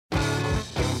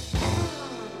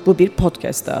bu bir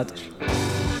podcast dahadır.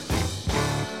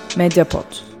 Mediapod.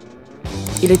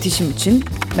 İletişim için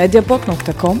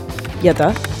mediapod.com ya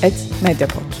da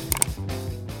 @mediapod.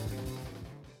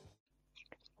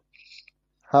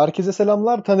 Herkese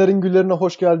selamlar. Taner'in Güllerine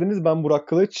hoş geldiniz. Ben Burak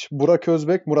Kılıç, Burak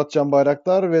Özbek, Murat Can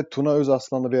Bayraktar ve Tuna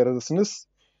Özaslan'la bir aradasınız.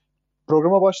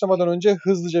 Programa başlamadan önce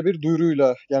hızlıca bir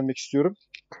duyuruyla gelmek istiyorum.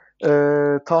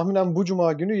 Tahminen bu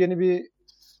cuma günü yeni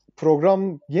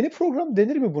program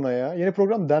denir mi buna ya? Yeni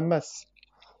program denmez.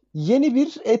 Yeni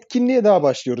bir etkinliğe daha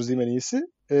başlıyoruz en iyisi.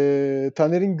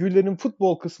 Taner'in Güller'in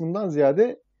futbol kısmından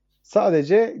ziyade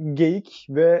sadece geyik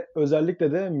ve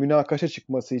özellikle de münakaşa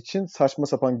çıkması için saçma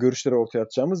sapan görüşleri ortaya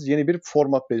atacağımız yeni bir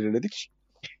format belirledik.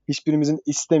 Hiçbirimizin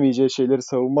istemeyeceği şeyleri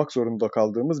savunmak zorunda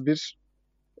kaldığımız bir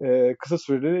kısa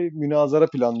süreli münazara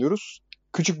planlıyoruz.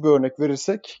 Küçük bir örnek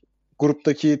verirsek,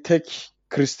 gruptaki tek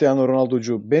Cristiano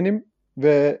Ronaldo'cu benim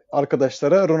ve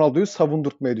arkadaşlara Ronaldo'yu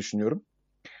savundurtmayı düşünüyorum.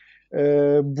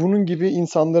 Bunun gibi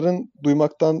insanların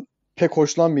duymaktan pek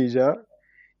hoşlanmayacağı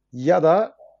ya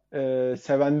da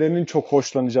sevenlerinin çok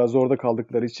hoşlanacağı zorda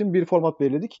kaldıkları için bir format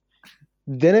belirledik.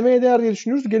 Denemeye değer diye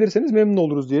düşünüyoruz. Gelirseniz memnun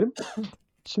oluruz diyelim.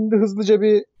 Şimdi hızlıca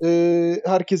bir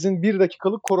herkesin 1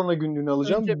 dakikalık korona günlüğünü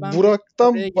alacağım.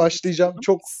 Burak'tan başlayacağım.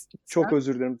 Çok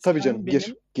özür dilerim. Tabii canım,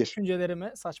 gir.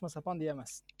 Düşüncelerime saçma sapan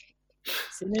diyemezsin.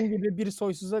 Senin gibi bir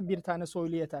soysuza bir tane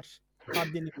soylu yeter.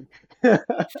 Haddini bil.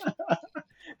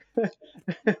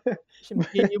 Şimdi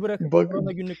yeni bırakıp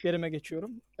korona günlüklerime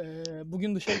geçiyorum.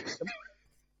 Bugün dışarı gittim.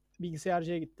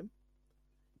 Bilgisayarcıya gittim.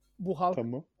 Bu halk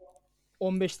tamam.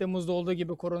 15 Temmuz'da olduğu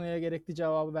gibi koronaya gerekli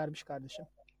cevabı vermiş kardeşim.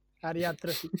 Her yer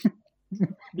trafik.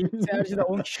 Bilgisayarcıda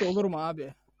 10 kişi olur mu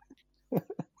abi?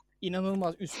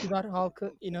 İnanılmaz. Üsküdar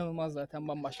halkı inanılmaz zaten,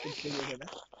 bambaşka bir seviyede.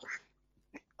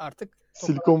 Artık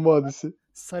Silikon Vadisi.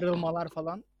 Sarılmalar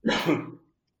falan.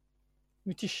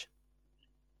 Müthiş.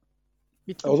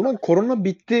 Bitti. O zaman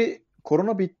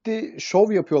korona bitti,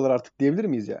 şov yapıyorlar artık diyebilir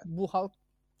miyiz yani? Bu halk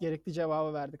gerekli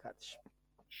cevabı verdi kardeşim.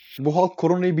 Bu halk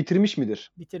koronayı bitirmiş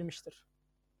midir? Bitirmiştir.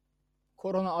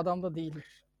 Korona adamda değildir.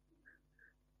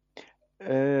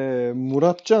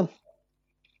 Muratcan.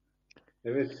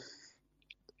 Evet.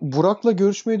 Burak'la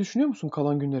görüşmeyi düşünüyor musun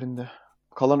kalan günlerinde?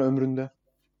 Kalan ömründe?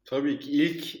 Tabii ki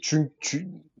ilk...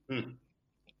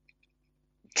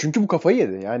 Çünkü bu kafayı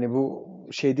yedi. Yani bu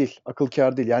şey değil, akıl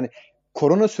kâr değil. Yani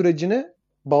korona sürecine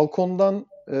balkondan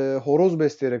horoz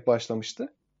besleyerek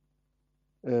başlamıştı.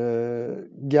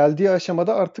 Geldiği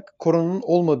aşamada artık koronanın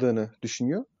olmadığını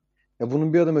düşünüyor. Ya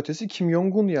bunun bir adım ötesi Kim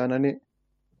Jong-un, yani hani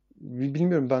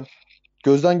bilmiyorum, ben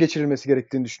gözden geçirilmesi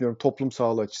gerektiğini düşünüyorum toplum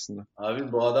sağlığı açısından.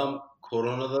 Abi bu adam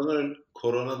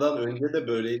koronadan önce de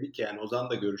böyleydik yani. O zaman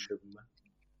da görüşüyordum ben.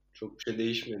 Çok bir şey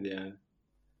değişmedi yani.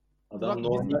 Adam Burak,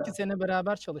 normal... Biz 2 sene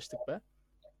beraber çalıştık be.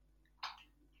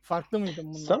 Farklı mıydın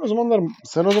bundan?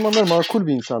 Sen o zamanlar makul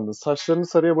bir insandın. Saçlarını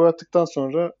sarıya boyattıktan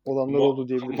sonra olanlar oldu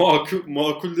diyebilirim.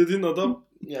 Makul dediğin adam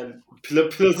yani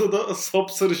plazada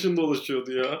sapsarışın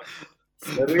dolaşıyordu ya.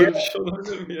 Böyle bir şey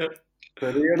olabilir mi ya?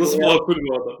 Nasıl makul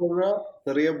bu adam?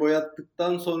 Sarıya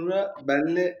boyattıktan sonra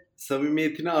benle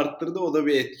samimiyetini arttırdı. O da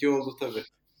bir etki oldu tabii.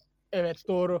 Evet,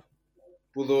 doğru.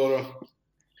 Bu doğru.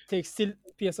 Tekstil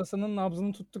piyasasının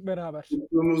nabzını tuttuk beraber.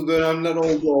 Tuttuğumuz dönemler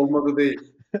olmadı değil.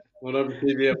 Ona bir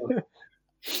şey diyemem.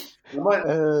 Ama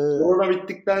korona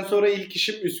bittikten sonra ilk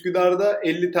işim Üsküdar'da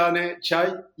 50 tane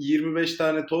çay, 25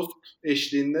 tane tost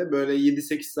eşliğinde böyle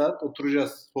 7-8 saat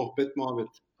oturacağız. Sohbet, muhabbet.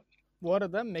 Bu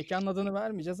arada mekanın adını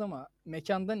vermeyeceğiz ama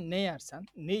mekanda ne yersen,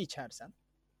 ne içersen,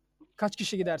 kaç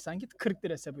kişi gidersen git 40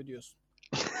 lira hesap ödüyorsun.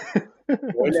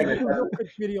 Öyle yok,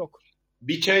 41 yok.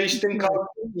 Bir çay içtin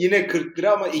kalktın yine 40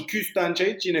 lira ama 200 tane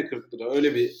çay iç yine 40 lira.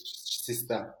 Öyle bir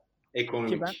sistem.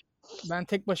 Ekonomik. Ki ben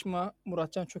tek başıma,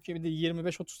 Muratcan çok iyi bilir,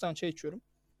 25-30 tane çay içiyorum.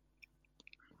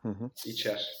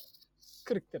 İçer.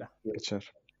 40 lira.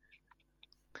 İçer.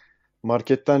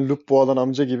 Marketten lup alan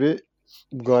amca gibi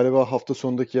galiba hafta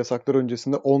sonundaki yasaklar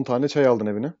öncesinde 10 tane çay aldın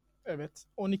evine. Evet.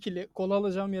 12'li kola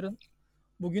alacağım yarın.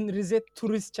 Bugün Rize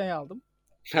turist çay aldım.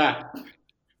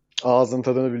 Ağzın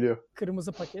tadını biliyor.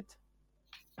 Kırmızı paket.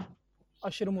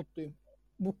 Aşırı mutluyum.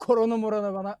 Bu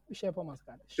korona bana bir şey yapamaz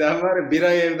kardeşim. Sen var ya bir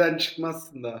ay evden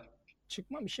çıkmazsın daha.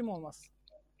 Çıkmam, işim olmaz.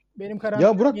 Benim kararım.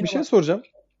 Ya Burak, bir şey soracağım.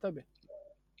 Tabii.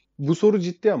 Bu soru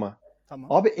ciddi ama.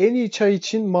 Tamam. Abi en iyi çay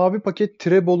için mavi paket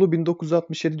Trebolu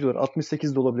 1967 diyorlar.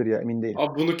 68 de olabilir ya, emin değilim.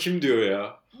 Abi bunu kim diyor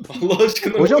ya? Allah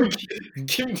aşkına hocam,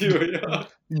 kim diyor ya?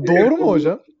 Doğru mu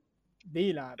hocam?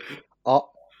 Değil abi.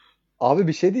 Abi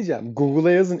bir şey diyeceğim.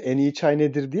 Google'a yazın en iyi çay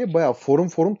nedir diye, bayağı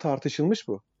forum tartışılmış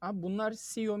bu. Abi bunlar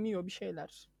CEO bir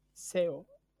şeyler. SEO.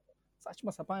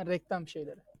 Saçma sapan reklam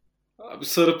şeyleri. Abi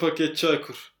sarı paket çay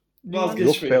kur.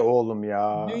 Vazgeçmeyin. Yok be oğlum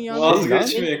ya.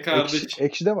 Vazgeçmeyin kardeşim.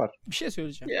 Ekşi'de var. Bir şey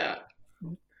söyleyeceğim. Ya.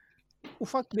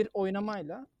 Ufak bir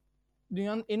oynamayla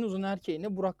dünyanın en uzun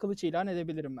erkeğini Burak Kılıç ilan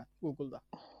edebilirim ben Google'da.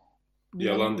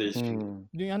 Yalan değil.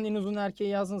 Dünyanın en uzun erkeği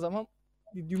yazdığın zaman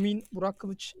Dümin Burak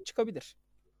Kılıç çıkabilir.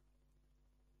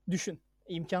 Düşün.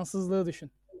 İmkansızlığı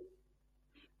düşün.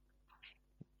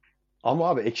 Ama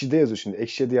abi Ekşi'de yazıyor şimdi.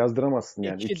 Ekşi'ye de yazdıramazsın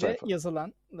yani 3 Ekşi'de sayfa.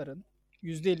 yazılanların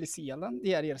 %50'si yalan,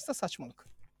 diğer yarısı da saçmalık.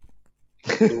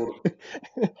 Doğru.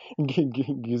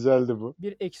 Güzeldi bu.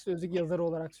 Bir Ekşi Sözlük yazarı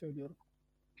olarak söylüyorum.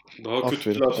 Daha kötü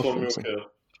Aferin, platform aferin yok sana.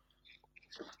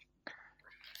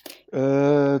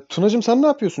 ya. Tunacığım sen ne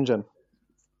yapıyorsun canım?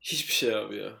 Hiçbir şey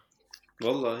abi ya.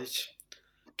 Vallahi hiç.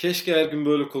 Keşke her gün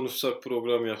böyle konuşsak,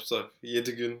 program yapsak.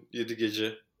 7 gün, 7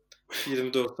 gece.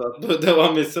 24 saat böyle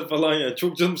devam etse falan ya.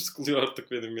 Çok canım sıkılıyor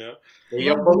artık benim ya.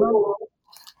 Yapalım.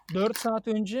 4 saat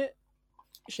önce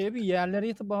bir yerlere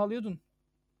yatıp bağlıyordun.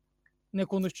 Ne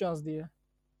konuşacağız diye.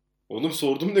 Oğlum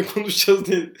sordum ne konuşacağız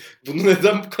diye. Bunu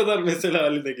neden bu kadar mesele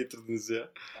haline getirdiniz ya?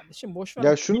 Kardeşim boş ver.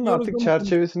 Ya şunun Biliyoruz artık ama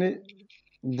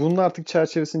bunun artık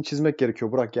çerçevesini çizmek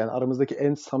gerekiyor Burak. Yani aramızdaki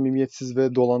en samimiyetsiz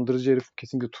ve dolandırıcı herif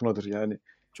kesinlikle Tuna'dır yani.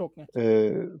 çok net.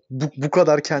 Bu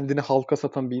kadar kendini halka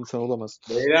satan bir insan olamaz.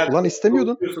 Beyler, Ulan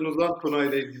istemiyordun. konuşuyorsunuz lan Tuna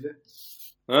ile ilgili.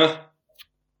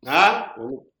 Ha?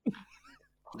 Oğlum.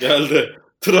 Geldi.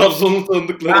 Trabzon'un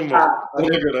tanıdıklarım var.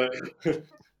 Ona göre.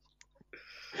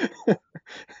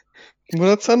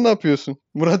 Murat sen ne yapıyorsun?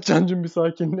 Murat Cancım bir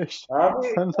sakinleş. Abi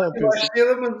Sen ne yapıyorsun?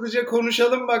 başlayalım hızlıca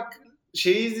konuşalım bak.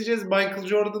 Şeyi izleyeceğiz. Michael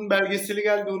Jordan belgeseli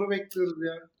geldi. Onu bekliyoruz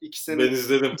ya. 2 sene. Ben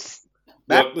izledim.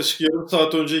 Yaklaşık yarım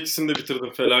saat önce ikisini de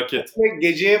bitirdim. Felaket.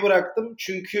 Geceye bıraktım.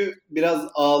 Çünkü biraz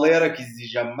ağlayarak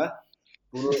izleyeceğim ben.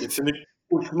 Bunu Kesinlikle,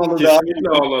 uçmalı kesinlikle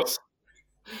ağlar.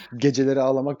 Geceleri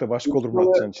ağlamak da başka olur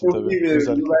Muratcan için Çok tabii. iyi bir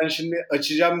Özellikle. Ben şimdi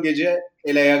açacağım gece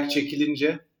el ayak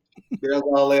çekilince. Biraz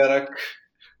ağlayarak.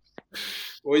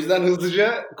 O yüzden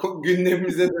hızlıca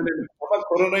gündemimize dönelim. Ama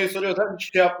koronayı soruyorsan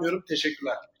hiçbir şey yapmıyorum.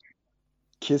 Teşekkürler.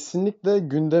 Kesinlikle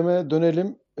gündeme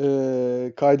dönelim.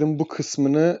 Kaydın bu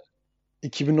kısmını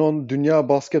 2010 Dünya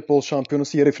Basketbol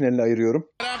Şampiyonası yarı finaline ayırıyorum.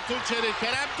 Kerem Tunçeri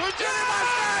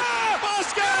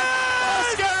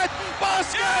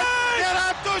basket!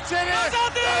 Kerem Tunçeri!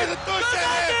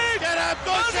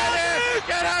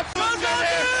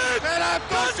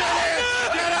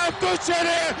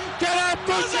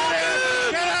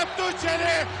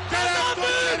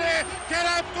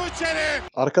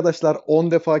 Arkadaşlar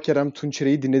 10 defa Kerem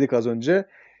Tunçeri'yi dinledik az önce.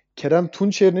 Kerem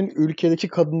Tunçeri'nin ülkedeki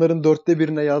kadınların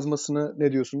 1/4'ine yazmasını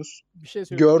ne diyorsunuz? Bir şey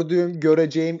söyleyeyim. Gördüğüm,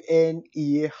 göreceğim en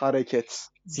iyi hareket.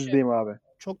 Sizdeyim abi.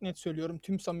 Çok net söylüyorum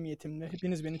tüm samimiyetimle.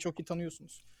 Hepiniz beni çok iyi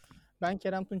tanıyorsunuz. Ben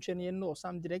Kerem Tunçer'in yerinde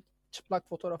olsam direkt çıplak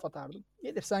fotoğraf atardım.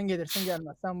 Gelirsen gelirsin,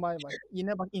 gelmezsen bay bay.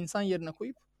 Yine bak insan yerine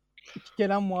koyup 2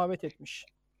 kelam muhabbet etmiş.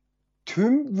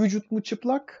 Tüm vücut mu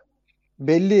çıplak?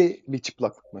 Belli bir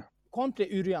çıplaklık mı? Komple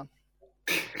üryan.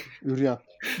 Üryan.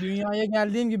 Dünyaya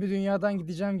geldiğim gibi dünyadan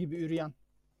gideceğim gibi üryan.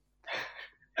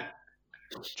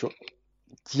 Çok.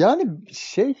 Yani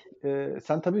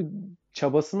sen tabii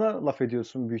çabasına laf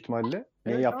ediyorsun büyük ihtimalle.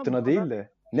 Ne Evet yaptığına abi, değil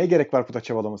de. Ne gerek var burada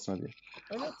çabalamasına diye.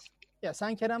 Evet. Ya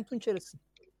sen Kerem Tunçer'isin.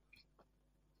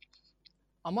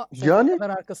 Ama Yani kadar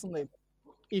arkasındayım.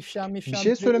 İfşa bir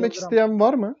şey söylemek isteyen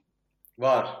var mı?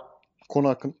 Var. Konu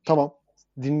hakkında. Tamam.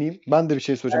 Dinleyeyim. Ben de bir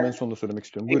şey söyleyeceğim. En sonunda söylemek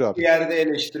istiyorum. Buyur abi. Bir yerde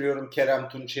eleştiriyorum Kerem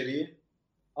Tunçeri'yi.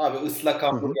 Abi ıslak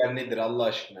hamburger nedir Allah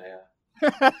aşkına ya?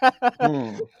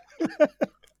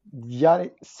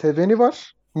 Yani seveni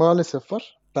var. Maalesef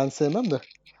var. Ben sevmem de.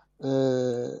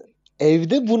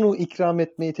 Evde bunu ikram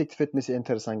etmeyi teklif etmesi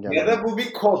enteresan geldi. Ya da bu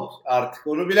bir kod artık.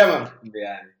 Onu bilemem şimdi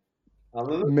yani.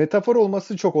 Anladın mı? Metafor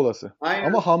olması çok olası. Aynen.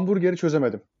 Ama hamburgeri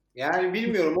çözemedim. Yani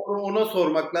bilmiyorum. Ona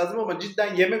sormak lazım ama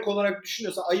cidden yemek olarak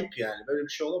düşünüyorsa ayıp yani. Böyle bir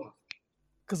şey olamaz.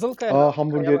 Kızılkaya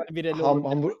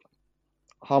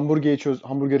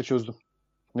hamburgeri çözdüm.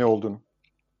 Ne olduğunu.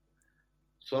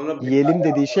 Sonra Yiyelim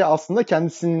dediği şey aslında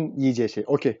kendisinin yiyeceği şey.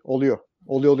 Okey. Oluyor.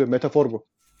 Oluyor. Metafor bu.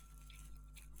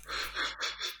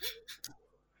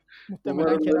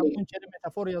 Muhtemelen Kerem Tunçeri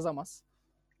metafor yazamaz.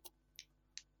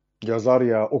 Yazar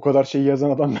ya. O kadar şey yazan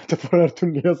adam metafor her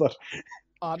türlü yazar.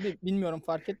 Abi bilmiyorum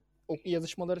fark et.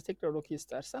 Yazışmaları tekrar oku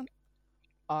istersen.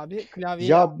 Abi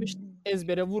klavyeyi yapmış,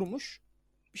 ezbere vurmuş.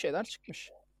 Bir şeyler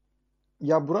çıkmış.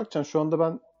 Ya Burakcan şu anda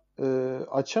ben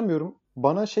açamıyorum.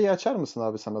 Bana şeyi açar mısın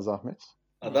abi sana zahmet?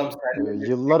 Adam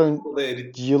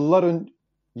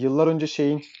yıllar önce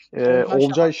şeyin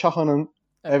Olcay Şahan'ın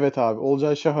evet abi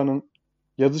Olcay Şahan'ın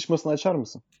yazışmasını açar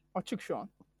mısın? Açık şu an.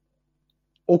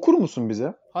 Okur musun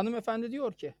bize? Hanımefendi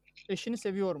diyor ki eşini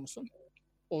seviyor musun?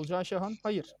 Olcay Şahan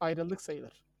hayır ayrılık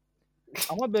sayılır.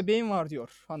 Ama bebeğim var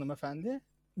diyor hanımefendi.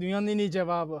 Dünyanın en iyi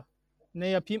cevabı. Ne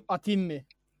yapayım, atayım mı?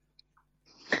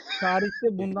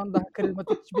 Tarihte bundan daha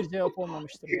karizmatik hiçbir cevap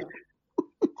olmamıştır ya.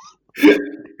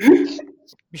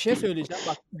 Bir şey söyleyeceğim.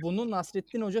 Bak bunu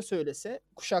Nasrettin Hoca söylese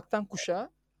kuşaktan kuşağa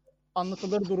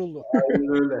anlatılır duruldu.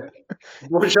 Aynen öyle.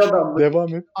 Boş adam.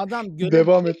 Devam et. Adam görev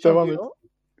Devam et.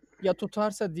 ya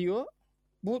tutarsa diyor.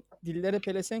 Bu dillere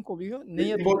pelesenk oluyor. Ne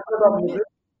yapayım, Boş adam atayım mı? mı?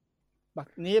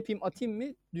 Bak ne yapayım, atayım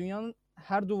mı? Dünyanın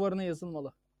her duvarına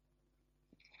yazılmalı.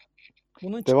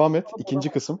 Bunun Devam et. İkinci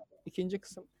kısım. İkinci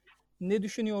kısım. Ne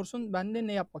düşünüyorsun? Ben de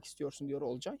ne yapmak istiyorsun diyor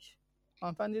Olcay.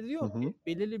 Hanımefendi diyor ki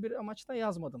belirli bir amaçla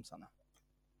yazmadım sana.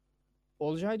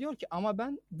 Olcay diyor ki ama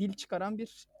ben dil çıkaran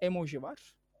bir emoji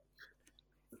var.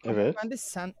 Evet. Ben de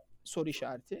sen soru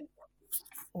işareti.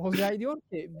 Olcay diyor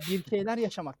ki bir şeyler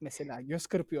yaşamak mesela. Göz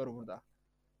kırpıyor burada.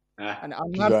 Hani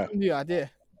anlarsın Güzel. diyor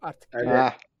hadi artık.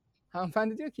 Evet.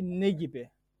 Hanımefendi diyor ki ne gibi?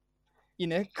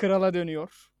 Yine krala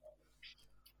dönüyor.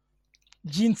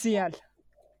 Cinsiyel.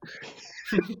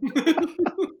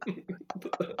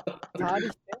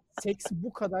 Tarihte seks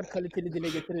bu kadar kaliteli dile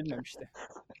getirilmemişti.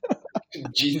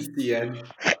 Cinsiyel.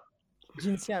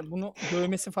 Cinsiyel. Bunu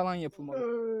dövmesi falan yapılmalı.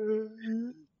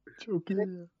 Çok iyi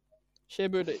ya.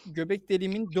 Şey böyle göbek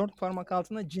deliğimin 4 parmak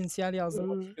altına cinsiyel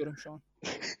yazdırmak istiyorum şu an.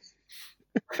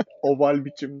 Oval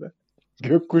biçimde.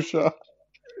 Gökkuşağı.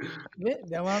 Ve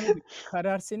devam ediyor.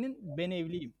 Karar senin, ben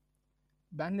evliyim.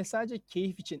 Ben de sadece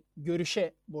keyif için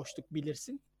görüşe boşluk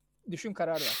bilirsin. Düşün,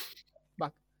 karar ver.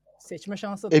 Bak seçme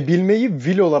şansı da... Bilmeyi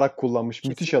will olarak kullanmış.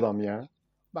 Kesinlikle. Müthiş adam ya.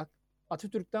 Bak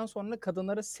Atatürk'ten sonra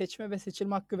kadınlara seçme ve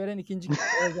seçilme hakkı veren ikinci kişi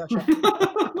Olcay Şahin.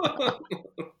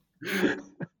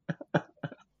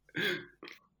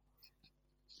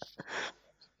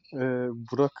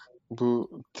 Burak,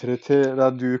 bu TRT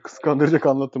Radyo'yu kıskandıracak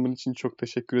anlatımın için çok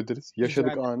teşekkür ederiz.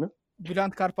 Yaşadık anı.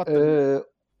 Bülent Karpat'ta.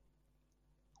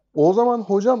 O zaman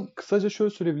hocam kısaca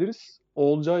şöyle söyleyebiliriz.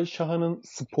 Olcay Şahan'ın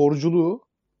sporculuğu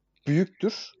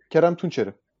büyüktür Kerem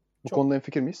Tunçer'i. Bu konuda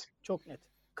hemfikir miyiz? Çok net.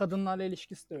 Kadınlarla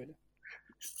ilişkisi de öyle.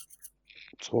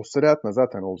 Sosyal hayatına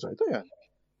zaten Olcay'da yani.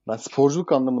 Ben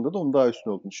sporculuk anlamında da onun daha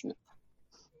üstün olduğunu düşünüyorum.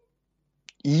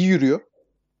 İyi yürüyor.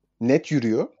 Net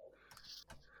yürüyor.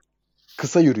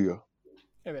 Kısa yürüyor.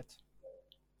 Evet.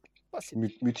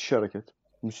 Basit. Müthiş hareket.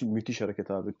 Müthiş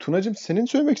hareket abi. Tunacığım senin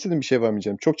söylemek istediğin bir şey var mı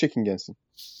canım? Çok çekingensin.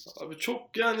 Abi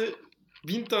çok yani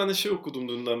 1000 tane şey okudum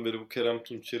dünden beri bu Kerem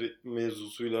Tunçeri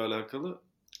mevzusuyla alakalı.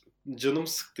 Canım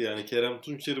sıktı yani. Kerem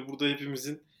Tunçeri burada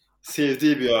hepimizin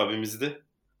sevdiği bir abimizdi.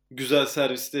 Güzel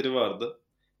servisleri vardı.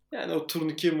 Yani o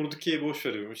turnikeyi boş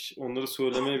veriyormuş. Onları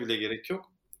söylemeye bile gerek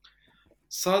yok.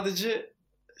 Sadece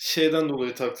şeyden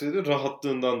dolayı takdir ediyorum.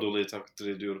 Rahatlığından dolayı takdir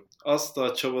ediyorum.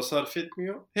 Asla çaba sarf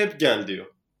etmiyor. Hep gel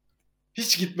diyor.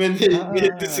 Hiç gitme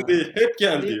niyetlisi değil. Hep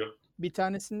gel diyor. Bir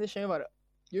tanesinde şey var.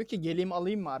 Diyor ki geleyim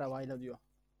alayım mı arabayla diyor.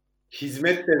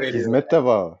 Hizmet de veriyor. Hizmet de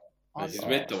var. Abi,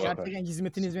 Hizmet de var. Gerçekten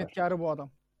hizmetin hizmetkarı bu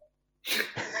adam.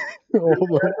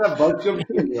 Oğlum. Başka bir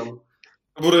şey diyor.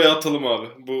 Buraya atalım abi.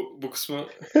 Bu kısmı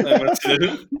hemen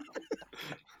silelim.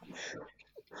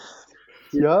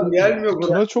 Ya Gelmiyor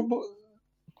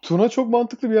Tuna çok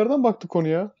mantıklı bir yerden baktı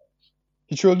konuya.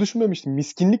 Hiç öyle düşünmemiştim.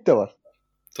 Miskinlik de var.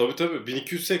 Tabii.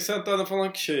 1280 tane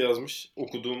falan kişiye yazmış.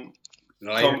 Okuduğum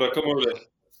tam rakam öyle.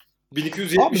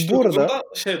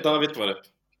 1279'unda davet var hep.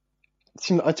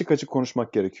 Şimdi açık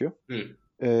konuşmak gerekiyor.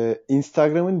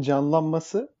 Instagram'ın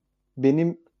canlanması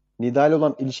benim Nida'yla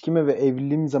olan ilişkime ve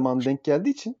evliliğim zamanı denk geldiği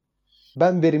için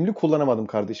ben verimli kullanamadım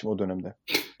kardeşim o dönemde.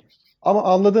 Ama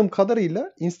anladığım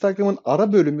kadarıyla Instagram'ın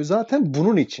ara bölümü zaten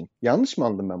bunun için. Yanlış mı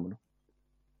anladım ben bunu?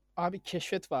 Abi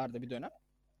Keşfet vardı bir dönem.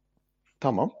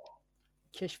 Tamam.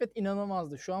 Keşfet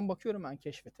inanılmazdı. Şu an bakıyorum ben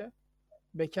Keşfet'e.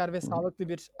 Bekar ve sağlıklı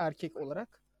bir erkek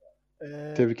olarak.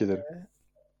 Tebrik ederim.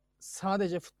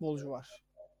 Sadece futbolcu var.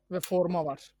 Ve forma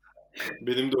var.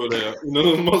 Benim de öyle ya.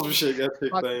 İnanılmaz bir şey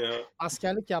gerçekten. Bak, ya.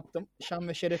 Askerlik yaptım. Şan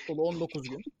ve şeref dolu 19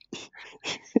 gün.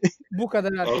 Bu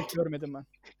kadar erkek görmedim ben.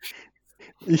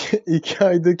 2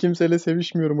 ayda kimseyle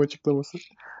sevişmiyorum açıklaması.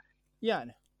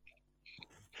 Yani.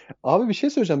 Abi bir şey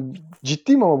söyleyeceğim.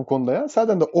 Ciddiyim ama bu konuda ya.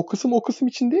 Zaten de o kısım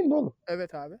için değil mi oğlum?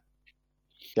 Evet abi.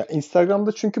 Ya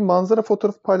Instagram'da çünkü manzara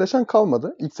fotoğrafı paylaşan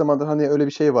kalmadı. İlk zamanlar hani öyle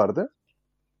bir şey vardı.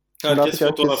 Herkes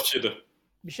fotoğrafçıydı.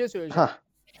 Bir şey söyleyeceğim.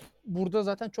 Burada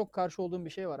zaten çok karşı olduğum bir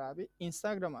şey var abi.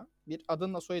 Instagram'a bir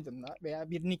adınla soyadınla veya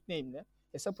bir nickname'le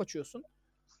hesap açıyorsun.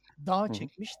 Dağ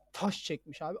çekmiş, taş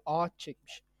çekmiş abi, ağaç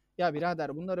çekmiş. Ya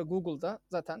birader bunlara Google'da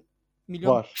zaten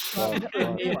milyon var.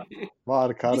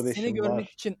 Var kardeşim. Biz seni görmek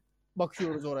için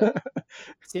bakıyoruz oraya.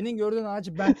 Senin gördüğün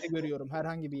ağacı ben de görüyorum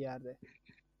herhangi bir yerde.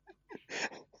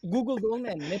 Google'da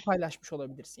olmayan ne paylaşmış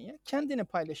olabilirsin ya? Kendini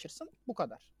paylaşırsın, bu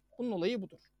kadar. Bunun olayı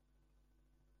budur.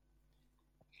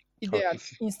 İdeal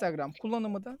Haklısın. Instagram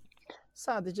kullanımı da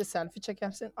sadece selfie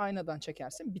çekersin, aynadan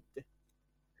çekersin, bitti.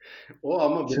 O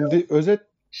ama Şimdi özet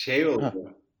şey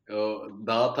oldu. O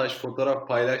dağ taş fotoğraf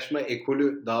paylaşma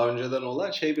ekolü daha önceden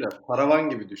olan şey biraz paravan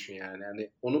gibi düşün yani. Yani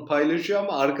onu paylaşıyor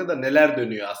ama arkada neler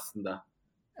dönüyor aslında.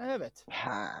 Evet.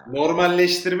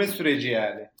 Normalleştirme süreci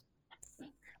yani.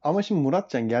 ama şimdi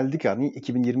Muratcan geldik yani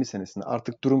 2020 senesinde.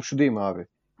 Artık durum şu değil mi abi?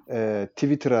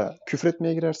 Twitter'a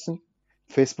küfretmeye girersin.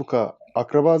 Facebook'a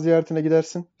akraba ziyaretine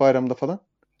gidersin bayramda falan.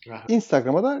 Aha.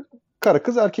 Instagram'a da karı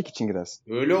kız erkek için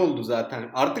girersin. Öyle oldu zaten.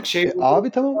 Artık şey Abi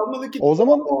tamam. kalmadı ki. O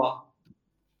zaman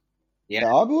Yani.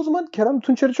 abi o zaman Kerem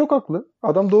Tunçeri çok haklı.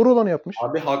 Adam doğru olanı yapmış.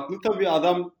 Abi haklı tabii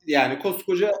adam yani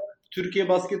koskoca Türkiye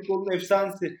basketbolunun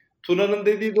efsanesi. Tuna'nın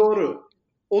dediği doğru.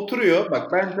 Oturuyor.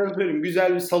 Bak ben sana söyleyeyim.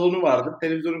 Güzel bir salonu vardır.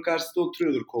 Televizyonun karşısında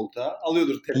oturuyordur koltuğa.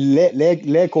 Alıyordur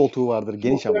telefonu. L koltuğu vardır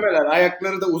geniş ama. Muhtemelen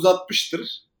ayakları da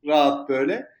uzatmıştır. Rahat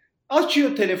böyle.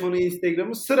 Açıyor telefonu,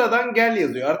 Instagram'ı. Sıradan gel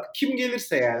yazıyor. Artık kim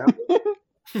gelirse yani.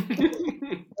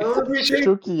 Ama bir şey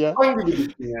Çok iyi ya. hangi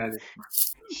bilirsin yani.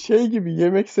 Şey gibi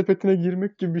yemek sepetine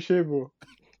girmek gibi bir şey bu.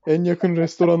 En yakın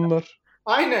restoranlar.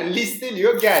 Aynen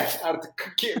listeliyor gel.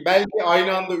 Artık belki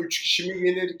aynı anda 3 kişi mi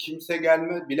gelir, kimse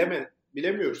gelmez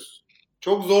bilemiyoruz.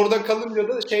 Çok zorda kalınca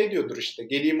da şey diyordur işte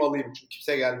geleyim alayım çünkü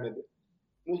kimse gelmedi.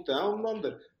 Muhtemelen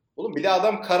ondandır. Oğlum bir de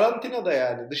adam karantinada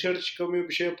yani. Dışarı çıkamıyor,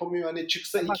 bir şey yapamıyor. Hani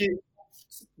çıksa iki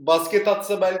basket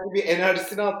atsa belki bir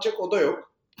enerjisini atacak, o da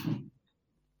yok.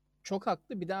 Çok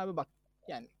haklı. Bir de abi bak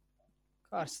yani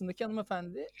karşısındaki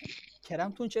hanımefendi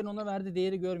Kerem Tunçer'in ona verdiği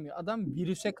değeri görmüyor. Adam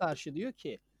virüse karşı diyor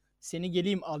ki seni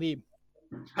geleyim alayım.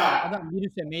 Adam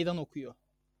virüse meydan okuyor.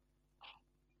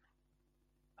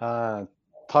 Ha,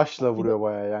 taşla vuruyor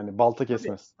bayağı yani. Balta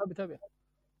kesmez. Tabii.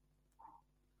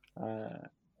 Ha,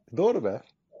 doğru be.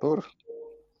 Doğru.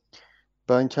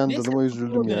 Ben kendi Neyse, adıma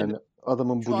üzüldüm dönelim. yani.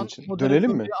 Adamın Şu bunun an için.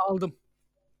 Dönelim mi? aldım.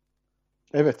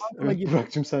 Evet. Ankara gibi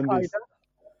Burak'cığım sendeyiz.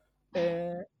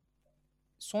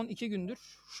 Son 2 gündür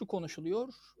şu konuşuluyor.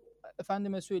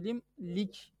 Efendime söyleyeyim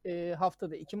lig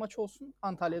haftada 2 maç olsun.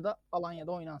 Antalya'da,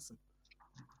 Alanya'da oynansın.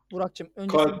 Burak'cığım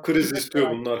önce Kalp krizi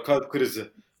istiyor bunlar. Kalp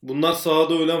krizi. Bunlar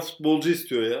sahada ölen futbolcu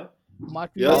istiyor ya.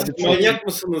 Ya siz manyak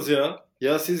mısınız ya?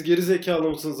 Ya siz geri zekalı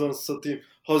mısınız anasını satayım?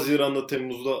 Haziran'da,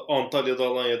 Temmuz'da Antalya'da,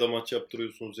 Alanya'da maç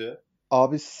yaptırıyorsunuz ya.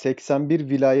 Abi 81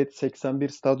 vilayet 81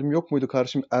 stadyum yok muydu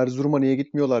kardeşim? Erzurum'a niye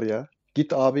gitmiyorlar ya?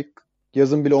 Git abi.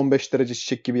 Yazın bile 15 derece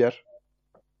çiçek gibi yer.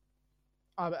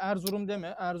 Abi Erzurum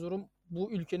deme. Erzurum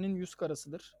bu ülkenin yüz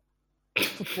karasıdır.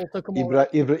 Futbol takımı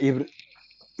olarak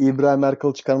İbrahim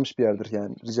Erkal çıkarmış bir yerdir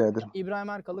yani. Rica ederim. İbrahim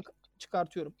Erkal'ı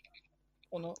çıkartıyorum.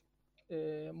 Onu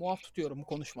muaf tutuyorum bu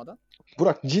konuşmadan.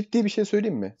 Burak ciddi bir şey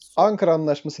söyleyeyim mi? Ankara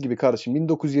Anlaşması gibi kardeşim.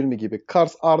 1920 gibi.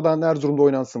 Kars, Ardahan, Erzurum'da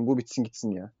oynansın. Bu bitsin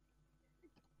gitsin ya.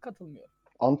 Katılmıyorum.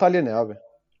 Antalya ne abi?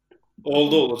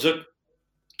 Olacak.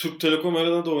 Türk Telekom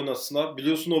Arena'da da oynatsın abi.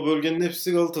 Biliyorsun o bölgenin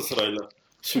hepsi Galatasaray'la.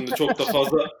 Şimdi çok da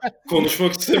fazla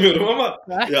konuşmak istemiyorum ama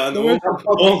yani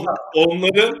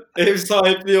onların ev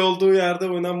sahipliği olduğu yerde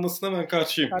oynanmasına ben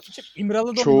karşıyım. Kardeşim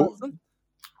İmralı'da oynansın.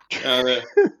 Yani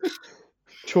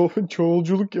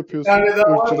çoğulculuk yapıyorsun. Yani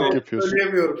daha ırkçılık yapıyorsun.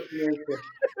 Söyleyemiyorum.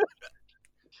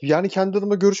 Yani kendi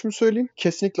adıma görüşümü söyleyeyim.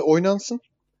 Kesinlikle oynansın.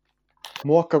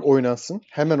 Muhakkak oynansın.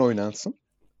 Hemen oynansın.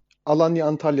 Alanya,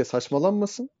 Antalya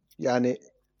saçmalanmasın. Yani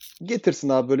getirsin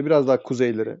abi böyle biraz daha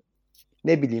kuzeylere.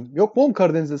 Ne bileyim. Yok mu oğlum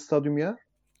Karadeniz'de stadyum ya?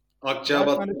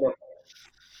 Akçabat'ta.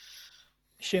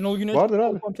 Şenol Güneş vardır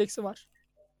abi. kompleksi var.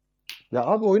 Ya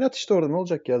abi oynat işte orada ne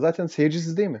olacak ya? Zaten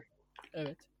seyircisiz değil mi?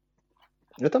 Evet.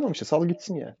 Ya tamam işte sal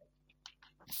gitsin ya.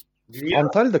 Dünya...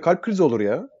 Antalya'da kalp krizi olur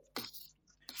ya.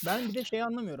 Ben bir de şey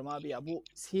anlamıyorum abi ya. Bu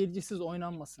seyircisiz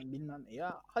oynanmasın bilmem ne.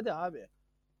 Ya hadi abi.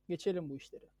 Geçelim bu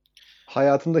işleri.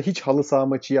 Hayatımda hiç halı saha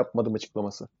maçı yapmadım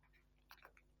açıklaması.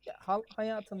 Ya,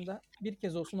 hayatında bir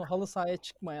kez olsun o halı sahaya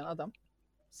çıkmayan adam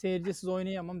seyircisiz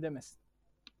oynayamam demesin.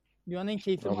 Dünyanın en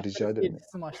keyifli abi, maçları rica ederim.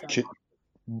 seyircisiz maçlar.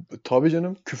 Tabii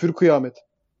canım. Küfür kıyamet.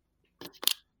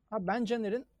 Abi ben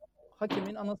Caner'in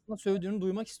hakemin anasına sövdüğünü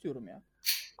duymak istiyorum ya.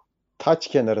 Taç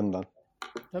kenarından.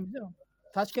 Tabii canım.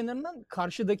 Taç kenarından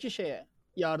karşıdaki şeye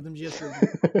yardımcıya sövdüm.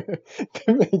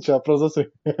 Değil mi? Çapraza söyle.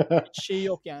 Hiç şeyi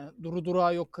yok yani.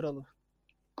 Durağı yok kralı.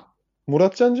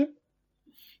 Muratcancığım?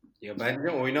 Ya bence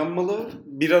oynanmalı.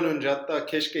 Bir an önce hatta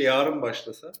keşke yarın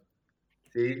başlasa.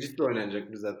 Seyircisi de oynanacak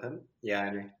zaten.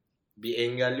 Yani bir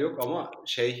engel yok ama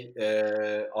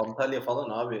Antalya falan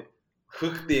abi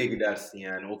hıh diye gidersin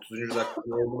yani. 30. dakikada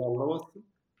ne olduğunu anlamazsın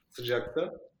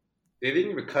sıcakta. Dediğim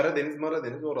gibi Karadeniz,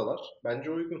 Maradeniz oralar.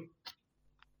 Bence uygun.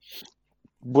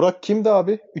 Burak kimdi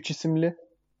abi? 3 isimli.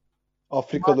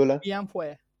 Afrikalı ölen.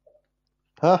 Bienfoe.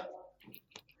 Ha.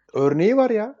 Örneği var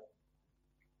ya.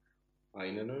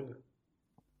 Aynen öyle.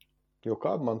 Yok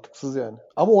abi mantıksız yani.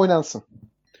 Ama oynansın.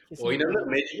 Kesinlikle. Oynanır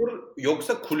mecbur.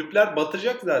 Yoksa kulüpler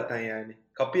batacak zaten yani.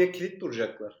 Kapıya kilit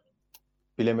duracaklar.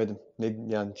 Bilemedim.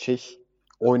 Yani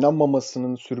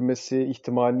oynanmamasının sürmesi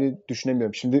ihtimalini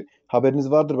düşünemiyorum. Şimdi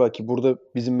haberiniz vardır belki. Burada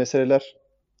bizim meseleler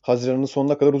Haziran'ın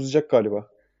sonuna kadar uzayacak galiba.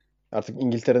 Artık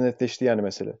İngiltere netleşti yani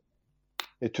mesele.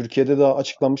 Türkiye'de daha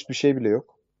açıklanmış bir şey bile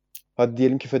yok. Hadi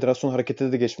diyelim ki federasyon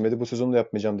harekete de geçmedi. Bu sezonu da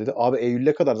yapmayacağım dedi. Abi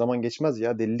Eylül'e kadar zaman geçmez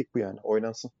ya. Delilik bu yani.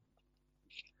 Oynansın.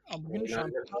 Bugün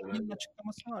Şampiyonlar Ligi'nin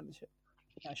açıklaması vardı.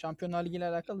 Yani Şampiyonlar Ligi ile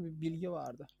alakalı bir bilgi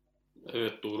vardı.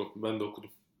 Evet doğru. Ben de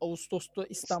okudum. Ağustos'ta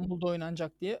İstanbul'da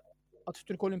oynanacak diye.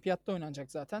 Atatürk Olimpiyat'ta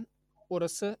oynanacak zaten.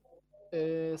 Orası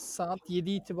saat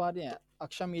 7 itibariyle yani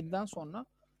akşam 7'den sonra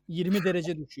 20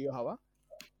 derece düşüyor hava.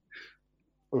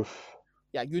 Öf.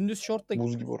 Ya gündüz şortla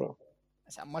Buz gibi orası.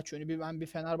 mesela maç önü ben bir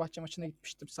Fenerbahçe maçına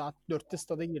gitmiştim. Saat 4'te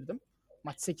stada girdim.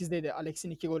 Maç 8'deydi.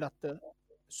 Alex'in 2 gol attığı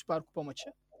Süper Kupa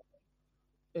maçı.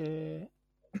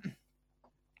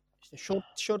 İşte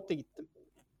tişörtle gittim.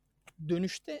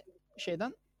 Dönüşte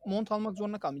mont almak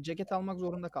zorunda kaldım. Ceket almak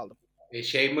zorunda kaldım.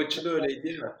 Maçı da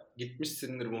öyleydi ya.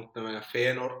 Gitmişsindir muhtemelen.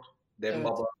 Feyenoord,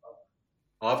 Dembaba. Evet.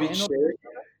 Abi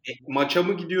maça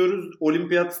mı gidiyoruz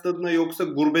Olimpiyat stadına yoksa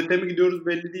gurbete mi gidiyoruz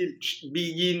belli değil.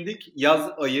 Bir giyindik. Yaz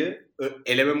ayı.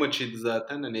 Eleme maçıydı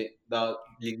zaten. Hani daha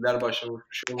ligler başlamış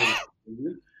bir şey olmamış.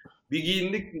 Bir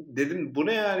giyindik. Dedim bu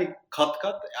ne yani kat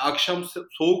kat. Akşam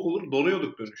soğuk olur.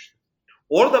 Donuyorduk dönüşte.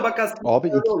 Orada bak aslında Abi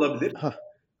öyle olabilir.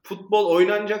 Futbol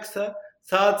oynanacaksa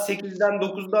saat 8'den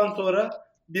 9'dan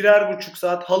sonra 1,5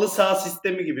 saat halı saha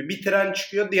sistemi gibi bir tren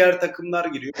çıkıyor, diğer takımlar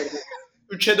giriyor.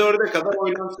 3'e 4'e kadar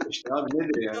oynansın işte abi,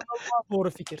 nedir yani? İnanılmaz doğru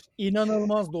fikir.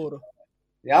 İnanılmaz doğru.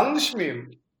 Yanlış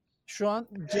mıyım? Şu an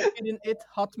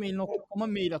ceferin@hotmail.com'a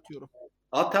mail atıyorum.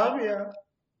 At abi ya.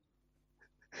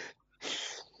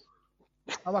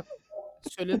 Ha bak,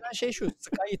 söylenen şey şu.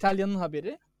 Sky İtalya'nın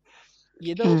haberi.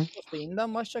 7 Ağustos'ta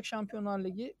yeniden başlayacak Şampiyonlar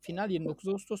Ligi. Final 29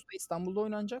 Ağustos'ta İstanbul'da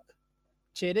oynanacak.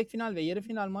 Çeyrek final ve yarı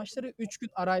final maçları 3 gün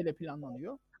arayla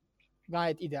planlanıyor.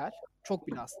 Gayet ideal. Çok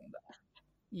bile aslında.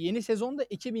 Yeni sezon da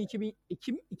Ekim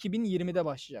 2020'de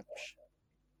başlayacakmış.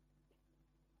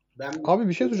 Abi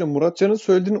bir şey söyleyeceğim. Muratcan'ın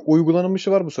söylediğinin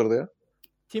uygulanmışı var bu sırada ya.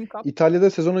 Team Cup. İtalya'da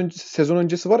sezon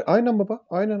öncesi var. Aynen baba.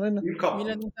 Aynen.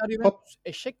 Milan Inter Juventus.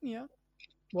 Eşek mi ya?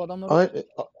 Bu adamlar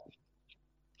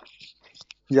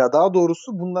ya daha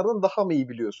doğrusu bunlardan daha mı iyi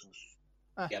biliyorsunuz?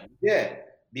 Ya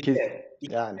bir de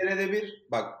 2 senede bir,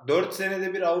 bak 4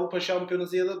 senede bir Avrupa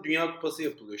Şampiyonası ya da Dünya Kupası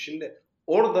yapılıyor. Şimdi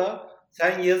orada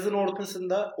sen yazın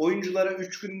ortasında oyunculara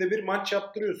 3 günde bir maç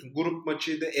yaptırıyorsun. Grup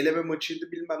maçıydı, eleme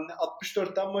maçıydı, bilmem ne.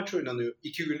 64 tane maç oynanıyor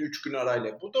 2 gün 3 gün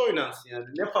arayla. Bu da oynansın yani.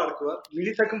 Ne farkı var?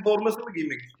 Milli takım forması mı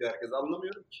giymek istiyor herkes?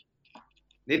 Anlamıyorum ki.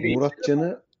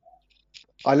 Muratcan'ı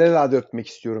alelade öpmek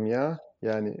istiyorum ya.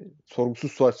 Yani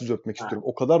sorgusuz sualsiz öpmek istiyorum.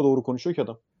 O kadar doğru konuşuyor ki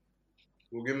adam.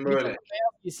 Bugün böyle. Bir takım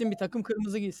beyaz giysin, bir takım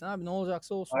kırmızı giysin abi. Ne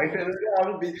olacaksa olsun. Aynen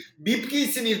öyle abi. Bip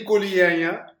giysin ilk golü yiyen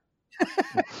ya.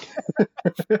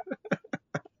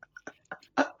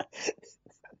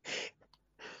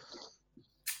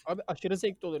 Abi aşırı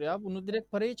zevkli olur ya. Bunu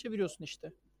direkt paraya çeviriyorsun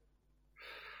işte.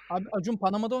 Abi Acun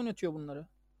Panama'da oynatıyor bunları.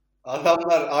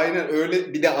 Adamlar aynen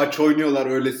öyle, bir de aç oynuyorlar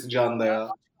öyle sıcağında ya.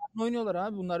 Oynuyorlar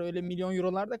abi. Bunlar öyle milyon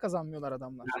eurolar da kazanmıyorlar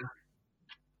adamlar.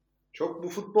 Çok bu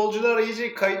futbolcular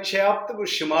iyice yaptı, bu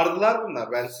şımardılar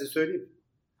bunlar, ben size söyleyeyim.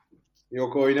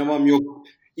 Yok oynamam yok.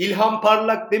 İlhan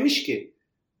Parlak demiş ki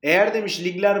eğer demiş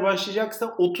ligler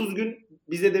başlayacaksa 30 gün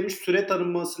bize demiş süre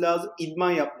tanınması lazım,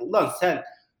 idman yapma. Ulan sen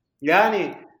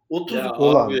yani 30 ya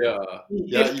abi ya.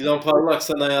 Ya İlhan Parlak,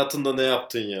 sen hayatında ne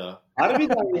yaptın ya?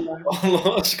 Harbiden ya.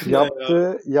 Allah aşkına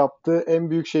yaptığı en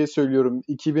büyük şeyi söylüyorum.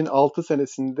 2006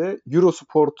 senesinde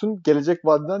Eurosport'un gelecek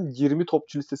vadeden 20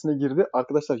 topçu listesine girdi.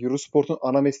 Arkadaşlar Eurosport'un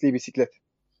ana mesleği bisiklet.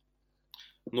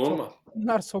 Normal.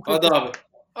 Bunlar Sokrates. Hadi abi.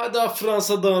 Hadi abi,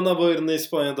 Fransa dağına bağırına,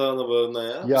 İspanya dağına bağırına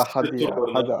ya. Ya hadi ya.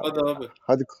 Hadi abi.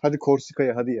 Hadi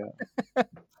Korsika'ya hadi ya.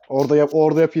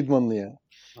 Orada yap idmanını ya.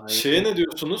 Şeye ne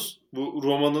diyorsunuz? Bu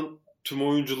Roma'nın tüm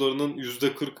oyuncularının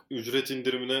 %40 ücret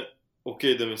indirimine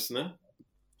okey demesine.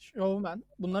 Showman.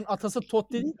 Bunların atası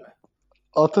Totti değil mi?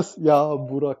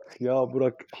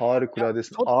 Burak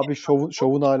harikuladesin. Abi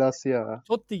şovun alası ya.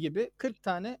 Totti gibi 40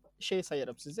 tane şey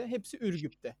sayarım size. Hepsi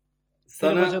Ürgüp'te.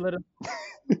 Sana sana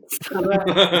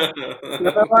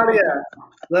var ya,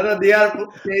 sana diğer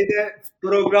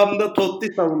programda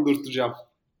Totti savundurtacağım.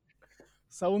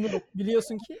 Savunurum.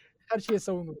 Biliyorsun ki her şeye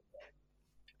savunurum.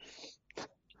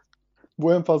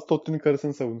 Bu en fazla Totti'nin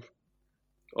karısını savunur.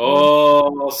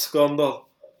 Skandal.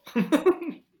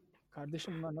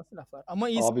 Kardeşim bunlar nasıl laflar? Ama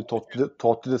iyi. Abi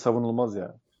Totti de savunulmaz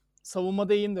ya.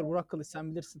 Savunmada iyiyimdir Burak Kılıç,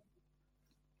 sen bilirsin.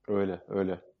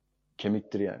 Öyle.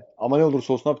 Kemiktir yani. Ama ne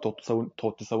olursa olsun abi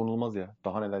Totti savunulmaz ya.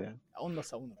 Daha neler yani. Onu da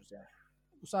savunuruz yani.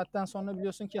 Bu saatten sonra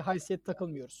biliyorsun ki haysiyet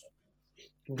takılmıyoruz.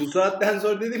 Bu saatten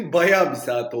sonra dediğim bayağı bir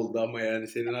saat oldu ama yani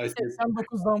senin haysiyet.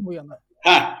 89'dan bu yana.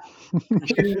 Ha.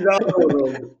 Şimdi daha doğru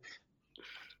oldu.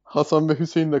 Hasan ve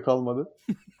Hüseyin de kalmadı.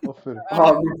 Aferin.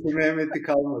 Ahmet'i Mehmet'i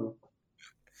kalmadı.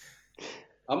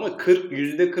 Ama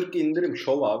 %40 indirim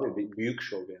şov abi. Büyük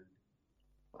şov yani.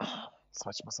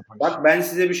 Saçma sapan. Bak ben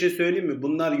size bir şey söyleyeyim mi?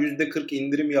 Bunlar %40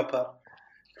 indirim yapar.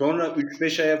 Sonra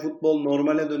 3-5 aya futbol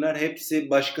normale döner. Hepsi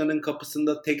başkanın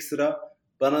kapısında tek sıra.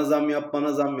 Bana zam yap.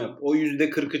 O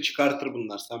 %40'ı çıkartır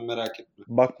bunlar. Sen merak etme.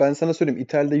 Bak ben sana söyleyeyim.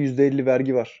 İthal'de %50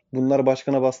 vergi var. Bunlar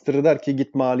başkana bastırır der ki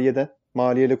git maliyeden.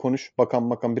 Maliyeyle konuş.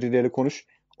 Bakan birileriyle konuş.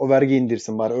 O vergi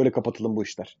indirsin bari. Öyle kapatılın bu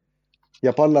işler.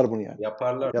 Yaparlar bunu yani.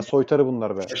 Yaparlar. Ya soytarı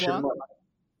bunlar be. Şaşırma.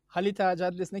 Halit Ağa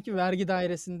Caddesi'ndeki vergi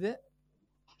dairesinde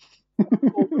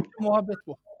muhabbet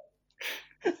bu.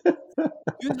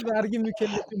 100 vergi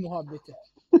mükellefi muhabbeti.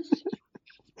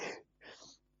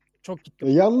 Çok gittim.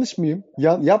 Yanlış mıyım?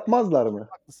 Yapmazlar mı?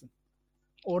 Haklısın.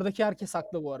 Oradaki herkes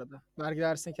haklı bu arada. Vergi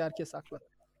dairesindeki herkes haklı.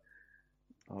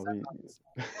 Abi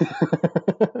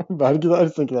vergi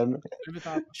dairesindekiler mi? Evet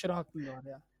abi, aşırı haklılar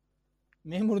ya.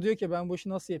 Memur diyor ki ben bu işi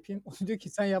nasıl yapayım? O diyor ki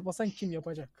sen yapmasan kim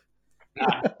yapacak?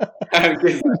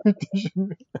 Herkes.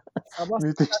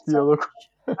 Müthiş diyalog.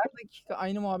 Her dakika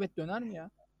aynı muhabbet döner mi ya?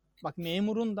 Bak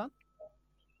memurundan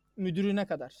müdürüne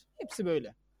kadar. Hepsi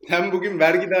böyle. Sen bugün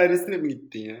vergi dairesine mi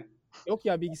gittin ya? Yok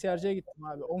ya, bilgisayarcıya gittim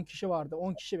abi. 10 kişi vardı.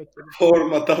 10 kişi bekledim.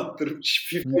 Format attırıp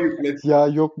şifre yükledim. Ya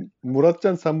yok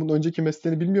Muratcan, sen bunun önceki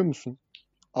mesleğini bilmiyor musun?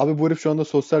 Abi bu herif şu anda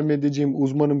sosyal medyacıyım,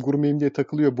 uzmanım, gurmeyim diye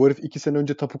takılıyor. Bu herif 2 sene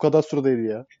önce Tapu Kadastro'daydı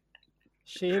ya.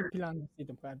 Şehir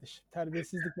plancısıydım kardeşim.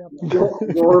 Terbiyesizlik yaptım. Yok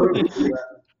doğru.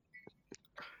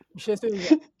 Bir şey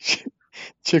söyleyeceğim.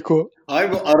 Çeko.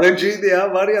 Ay bu aracıydı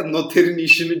ya, var ya noterin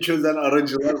işini çözen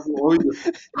aracılar bu oydu.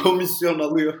 Komisyon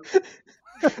alıyor.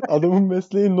 Adamın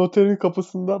mesleği noterin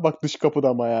kapısında, bak dış kapıda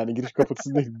ama yani giriş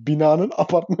kapısı değil. Binanın,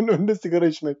 apartmanın önünde sigara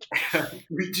içmek.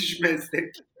 Müthiş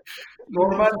meslek.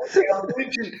 Normalde yaptığı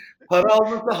için para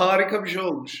alması harika bir şey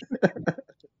olmuş.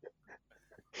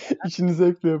 İşini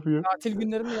zevkle yapıyor. Tatil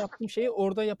günlerimde yaptığım şeyi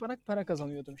orada yaparak para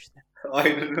kazanıyordum işte.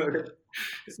 Aynen öyle.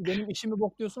 Siz benim işimi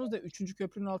bokluyorsunuz da 3.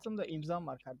 köprünün altında imzam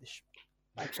var kardeşim.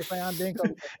 Ben çok ayağına denk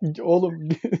alacağım. Oğlum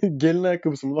gelin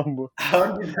ayakkabısı mı lan bu?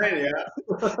 Harbiden ya.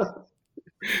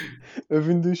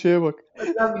 Övündüğü şeye bak.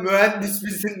 Sen mühendis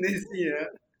misin nesin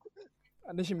ya?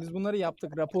 Kardeşim biz bunları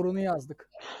yaptık. Raporunu yazdık.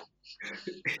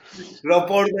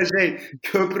 Raporda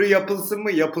köprü yapılsın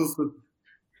mı? Yapılsın.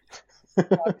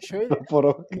 Abi şöyle Rapora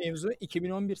bak. mevzu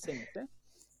 2011 senesi.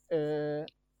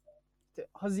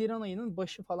 Haziran ayının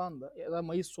başı falandı ya da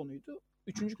Mayıs sonuydu.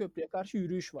 3. köprüye karşı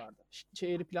yürüyüş vardı.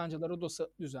 Şehir plancıları odası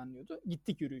düzenliyordu.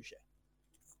 Gittik yürüyüşe.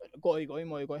 Böyle goy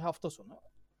goy hafta sonu.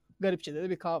 Garipçe'de de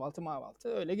bir kahvaltı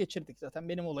öyle geçirdik. Zaten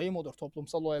benim olayım odur.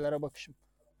 Toplumsal olaylara bakışım.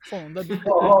 Sonunda bir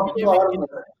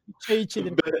çay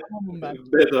içelim. Tamamım ben.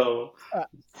 Bedava.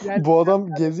 Yani Bu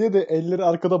adam geziye de elleri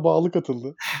arkada bağlı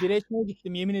katıldı. bira içmeye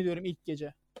gittim yemin ediyorum ilk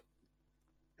gece.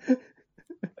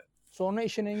 Sonra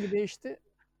işin rengi değişti.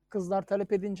 Kızlar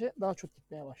talep edince daha çok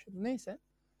gitmeye başladı. Neyse.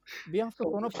 Bir hafta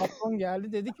sonra patron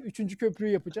geldi, dedik 3.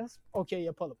 köprüyü yapacağız. Okey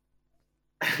yapalım.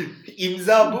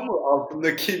 İmza bu mu?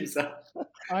 Altındaki imza.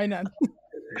 Aynen.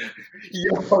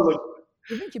 Yapalım.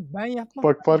 Dedim ki ben yapmam.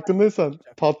 Bak farkındaysan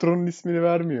patronun ismini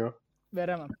vermiyor.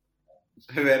 Veremem.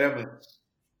 Veremem.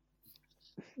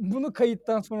 Bunu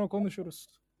kayıttan sonra konuşuruz.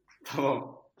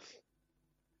 Tamam.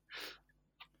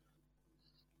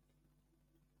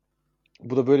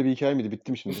 Bu da böyle bir hikaye miydi?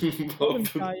 Bitti mi şimdi?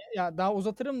 Ya daha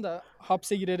uzatırım da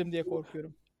hapse girerim diye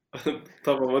korkuyorum.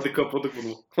 Tamam hadi kapadık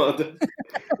bunu. Hadi.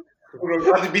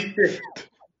 Hadi bitti.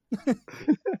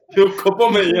 Yok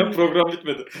kapamayın ya, program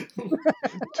bitmedi.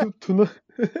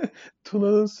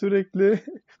 Tuna'nın sürekli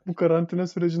bu karantina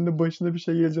sürecinde başına bir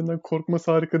şey geleceğinden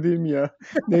korkması harika değil mi ya?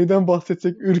 Neyden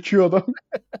bahsetsek ürküyor adam.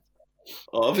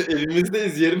 Abi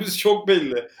evimizdeyiz, yerimiz çok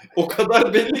belli. O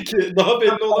kadar belli ki daha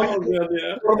belli olamaz yani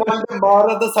ya. Normalde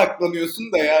mağarada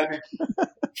saklanıyorsun da yani.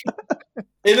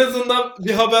 En azından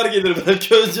bir haber gelir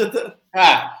belki önceden.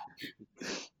 Ha.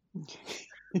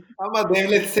 Ama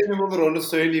devlet seni bulur, onu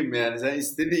söyleyeyim yani. Sen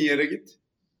istediğin yere git.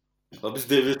 Abi biz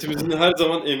devletimizin her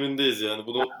zaman emrindeyiz yani.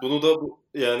 Bunu da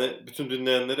yani bütün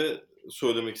dinleyenlere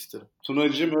söylemek isterim.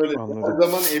 Tunacığım öyle. Anladım. Her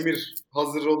zaman emir.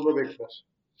 Hazır ol da bekler.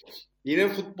 Yine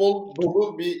futbol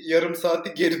dolu bir yarım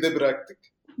saati geride bıraktık.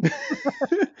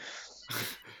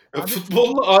 Ya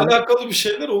futbolla alakalı bir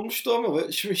şeyler olmuştu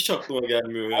ama şimdi hiç aklıma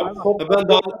gelmiyor ya. Ben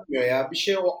daha ya. Bir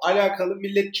şey o alakalı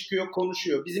millet çıkıyor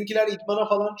konuşuyor. Bizimkiler idmana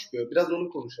falan çıkıyor. Biraz onu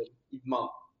konuşalım. İdman.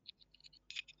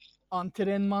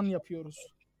 Antrenman yapıyoruz.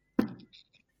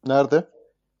 Nerede?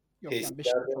 Yok yani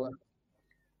Beşiktaş olarak.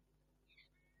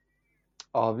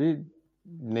 Abi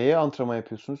neye antrenman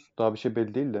yapıyorsunuz? Daha bir şey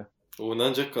belli değil de.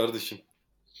 Oynanacak kardeşim.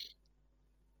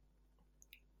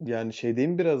 Yani şey değil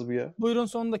mi biraz bu ya? Buyurun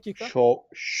son dakika.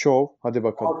 Show. Hadi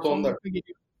bakalım. Son dakika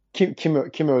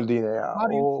geliyor. Kim öldü yine ya?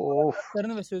 Marius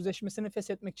ve sözleşmesini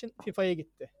feshetmek için FIFA'ya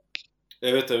gitti.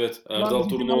 Evet. Erdal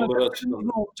Torunoğulları açıklandı.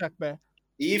 Ne olacak be?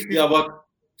 İyi ya bak.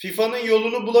 FIFA'nın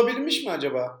yolunu bulabilmiş mi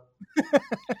acaba?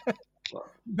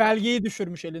 Belgeyi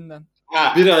düşürmüş elinden.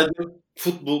 Bir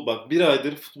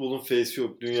aydır futbolun face'i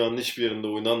yok. Dünyanın hiçbir yerinde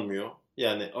oynanmıyor.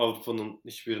 Yani Avrupa'nın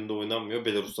hiçbir yerinde oynanmıyor.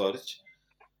 Belarus hariç.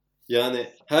 Yani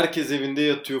herkes evinde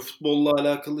yatıyor. Futbolla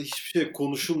alakalı hiçbir şey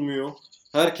konuşulmuyor.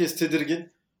 Herkes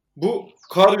tedirgin. Bu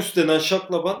Karius denen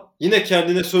şaklaban yine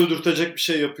kendine sövdürtecek bir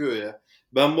şey yapıyor ya.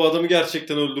 Ben bu adamı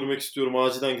gerçekten öldürmek istiyorum.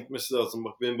 Acilen gitmesi lazım.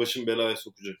 Bak benim başım belaya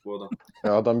sokacak bu adam.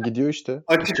 Ya adam gidiyor işte.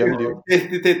 Açık diyor.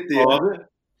 Tehdit etti ya. Abi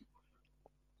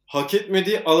hak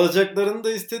etmediği alacaklarını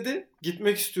da istedi.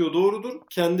 Gitmek istiyor, doğrudur.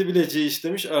 Kendi bileceği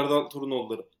istemiş Erdal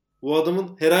Torunoğulları. Bu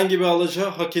adamın herhangi bir alacağı,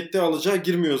 hak ettiği alacağı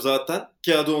girmiyor zaten.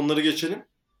 Ki hadi onları geçelim.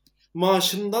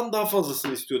 Maaşından daha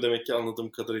fazlasını istiyor demek ki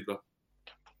anladığım kadarıyla.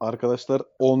 Arkadaşlar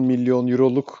 10 milyon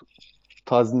euroluk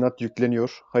tazminat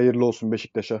yükleniyor. Hayırlı olsun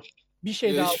Beşiktaş'a. Bir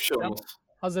şey daha Hiçbir şey olmaz.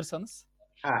 hazırsanız.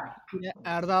 Yine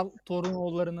Erdal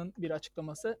Torunoğulları'nın bir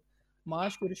açıklaması.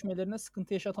 Maaş görüşmelerine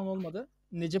sıkıntı yaşatan olmadı.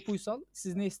 Necip Uysal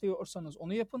siz ne istiyorsanız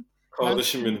onu yapın.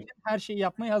 Kardeşim benim. Her şeyi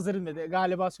yapmaya hazırım dedi.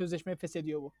 Galiba sözleşmeyi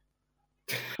feshediyor bu.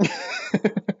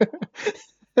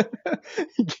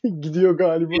 Gidiyor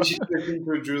galiba. Beşiktaş'ın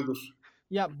çocuğudur.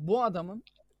 Ya bu adamın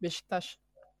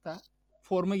Beşiktaş'ta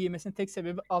forma giymesinin tek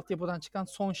sebebi altyapıdan çıkan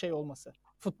son şey olması.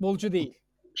 Futbolcu değil.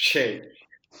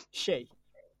 Şey.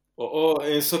 O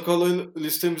en sakallı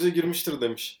listemize girmiştir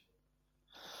demiş.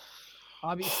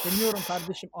 Abi istemiyorum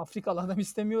kardeşim. Afrikalı adam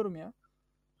istemiyorum ya.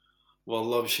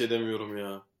 Vallahi bir şey demiyorum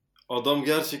ya. Adam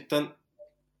gerçekten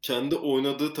kendi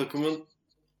oynadığı takımın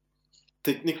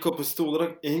teknik kapasite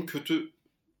olarak en kötü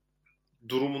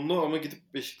durumunda ama gidip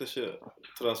Beşiktaş'a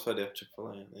transfer yapacak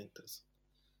falan yani enteresan.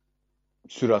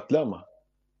 Süratli ama.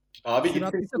 Abi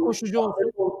Süratliyse koşucu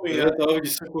olsun. Evet abi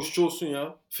gitsin koşucu olsun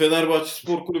ya. Fenerbahçe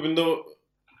Spor Kulübü'nde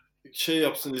şey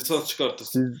yapsın, lisans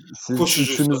çıkartırsın. Siz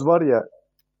üçünüz var ya,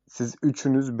 siz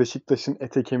üçünüz Beşiktaş'ın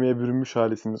ete kemiğe bürünmüş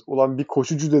halisiniz. Ulan bir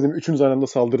koşucu dedim, üçünüz aynı anda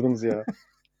saldırdınız ya.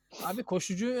 Abi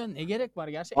koşucuya ne gerek var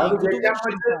gerçekten?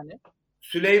 Abi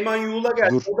Süleyman Yuğla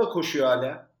geldi. O da koşuyor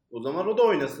hala. O zaman o da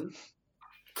oynasın.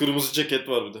 Kırmızı ceket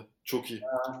var bir de. Çok iyi.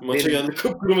 Maça geldi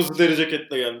kıpkırmızı deri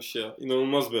ceketle gelmiş ya.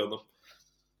 İnanılmaz bir adam.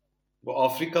 Bu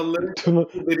Afrikalıların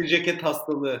deri ceket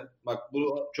hastalığı. Bak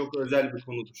bu çok özel bir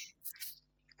konudur.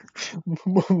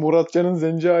 Muratcan'ın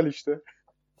zenci hali işte.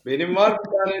 Benim var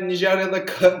bir tane Nijerya'da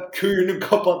köyünü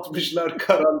kapatmışlar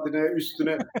karantinaya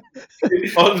üstüne.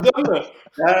 Harbiden mi?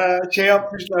 Şey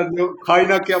yapmışlar,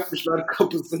 kaynak yapmışlar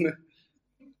kapısını.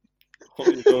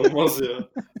 İnanılmaz ya.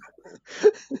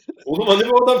 Oğlum hani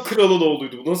bu adam kralın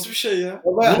oğluydu. Bu nasıl bir şey ya?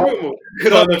 Bilmiyor mu?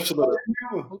 Kaynakçıları.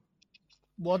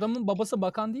 Bu adamın babası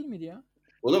bakan değil miydi ya?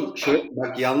 Oğlum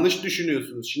bak yanlış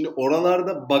düşünüyorsunuz. Şimdi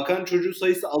oralarda bakan çocuğu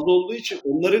sayısı az olduğu için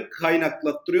onları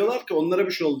kaynaklattırıyorlar ki onlara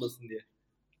bir şey olmasın diye.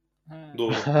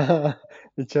 Doğru.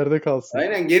 İçeride kalsın.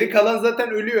 Aynen, geri kalan zaten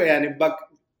ölüyor yani. Bak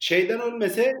şeyden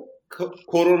ölmese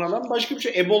koronadan başka bir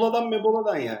şey.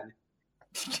 Ebola'dan yani.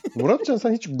 Muratcan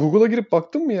sen hiç Google'a girip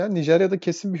baktın mı ya? Nijerya'da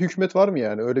kesin bir hükümet var mı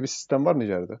yani? Öyle bir sistem var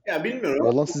Nijerya'da. Ya bilmiyorum.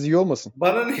 Allah siz iyi olmasın.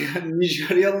 Bana ne yani,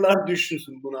 Nijeryalılar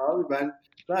düşünsün bunu abi. Ben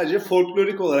sadece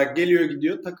folklorik olarak geliyor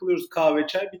gidiyor takılıyoruz, kahve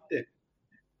çay bitti.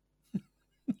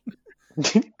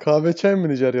 Kahve çay mı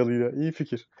Nijeryalıyla? İyi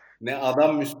fikir. Ne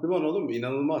adam Müslüman oğlum,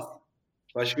 inanılmaz.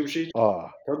 Başka bir şey.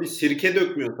 Tabii sirke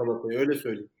dökmüyor salataya, öyle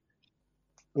söyleyeyim.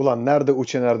 Ulan nerede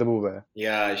Uçe nerede bu be?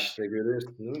 Ya işte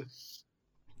görüyorsun değil mi?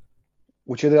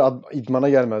 Uçe de idmana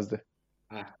gelmezdi.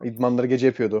 İdmanları gece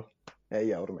yapıyordu. Ey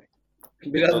yavrum ey.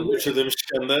 Biraz Uçe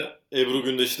demişken de Ebru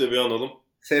Gündeş'i de bir analım.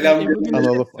 Selam.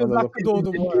 Analım. Hakkı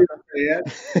doğdu bu arada.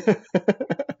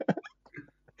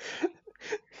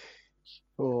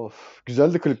 Of,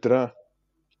 güzel de kliptir ha.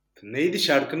 Neydi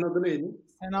şarkının adı neydi?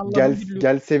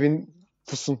 Gel sevin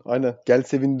pusun. Aynen. Gel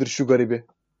sevindir şu garibi.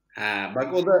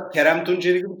 Bak o da Kerem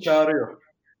Tunçeri gibi çağırıyor.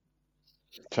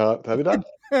 Tabii lan.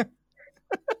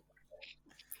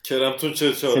 Kerem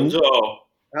Tunçeri çağırınca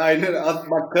Aynen,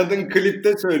 bak kadın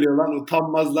klipte söylüyor lan,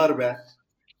 utanmazlar be.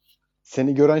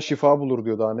 Seni gören şifa bulur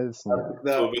diyor, daha ne desin ya.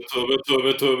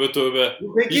 Tövbe.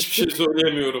 Peki, hiçbir şey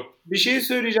söyleyemiyorum. Bir şey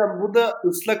söyleyeceğim. Bu da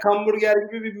ıslak hamburger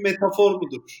gibi bir metafor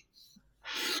mudur?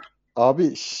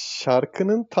 Abi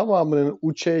şarkının tamamının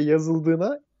Uçe'ye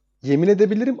yazıldığına yemin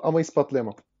edebilirim ama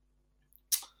ispatlayamam.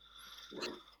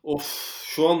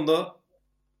 Şu anda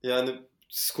yani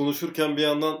siz konuşurken bir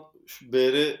yandan şu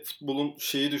BR Futbol'un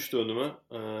şeyi düştü önüme.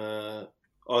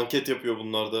 Anket yapıyor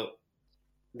bunlar da.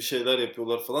 Bir şeyler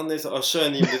yapıyorlar falan. Neyse aşağı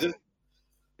ineyim dedim.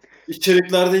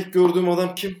 İçeriklerde ilk gördüğüm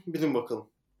adam kim? Bilin bakalım.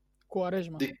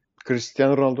 Quaresma.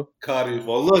 Cristiano Ronaldo. Karius.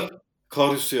 Vallahi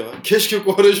Karius ya. Keşke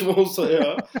Quaresma olsa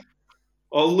ya.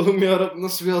 Allah'ım yarabbim,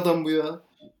 nasıl bir adam bu ya?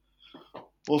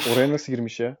 Oraya nasıl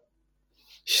girmiş ya?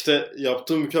 İşte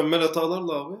yaptığı mükemmel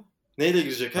hatalarla abi. Neyle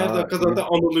girecek? Her dakika iyi. zaten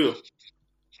anılıyor.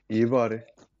 İyi bari.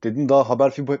 Dedim daha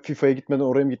haber FIFA'ya gitmeden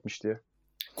oraya mı gitmiş diye.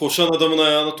 Koşan adamın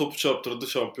ayağına topu çarptırdı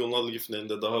Şampiyonlar Ligi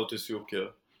finalinde. Daha ötesi yok ya.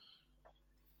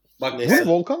 Bak Neyse.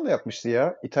 Bunu Volkan da yapmıştı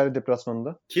ya İtalya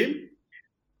deplasmanında. kim?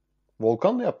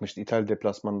 Volkan da yapmıştı İtalya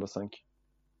deplasmanında sanki.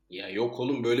 Ya yok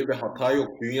oğlum, böyle bir hata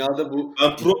yok. Dünyada bu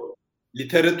Ben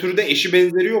literatürde eşi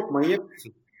benzeri yok, manyak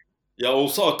mısın? Ya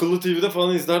olsa akıllı TV'de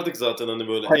falan izlerdik zaten hani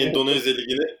böyle Hayır. Endonezya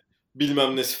Ligi'ni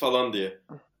bilmem nesi falan diye.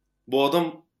 Bu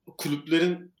adam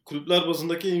kulüpler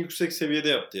bazındaki en yüksek seviyede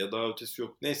yaptı ya. Daha ötesi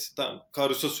yok. Neyse tamam.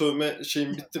 Karius'a sövme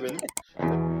şeyim bitti benim.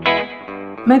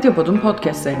 Medyapod'un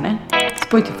podcastlerine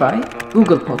Spotify,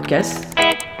 Google Podcast,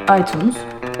 iTunes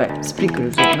ve Spreaker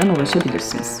üzerinden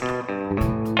ulaşabilirsiniz.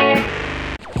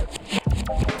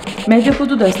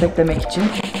 Medyapod'u desteklemek için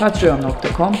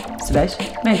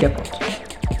patreon.com/medyapod.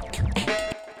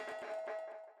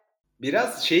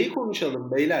 Biraz şeyi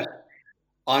konuşalım beyler.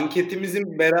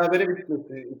 Anketimizin berabere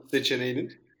bitmesi ilk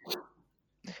seçeneğinin.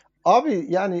 Abi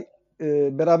yani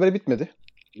berabere bitmedi.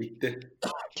 Bitti.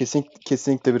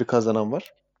 Kesinlikle bir kazanan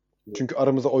var. Çünkü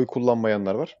aramızda oy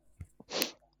kullanmayanlar var.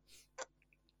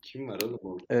 Kim var oğlum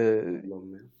o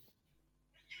kullanmayan?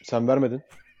 Sen vermedin.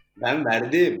 Ben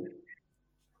verdim.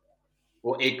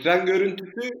 O ekran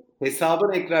görüntüsü,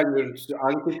 hesabın ekran görüntüsü.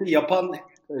 Anketi yapan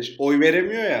oy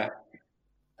veremiyor ya.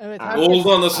 Evet. Ne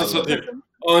oldu anasını satayım?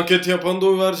 Anket yapan da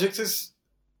oy verecekse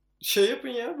şey yapın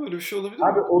ya. Böyle bir şey olabilir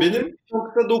Abi mi?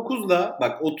 33.9'la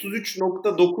bak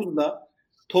 33.9'la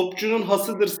topçunun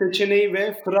hasıdır seçeneği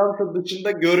ve Fransa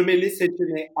dışında görmeli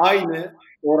seçeneği aynı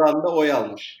oranda oy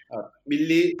almış.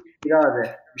 Milli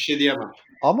irade. Bir şey diyemem.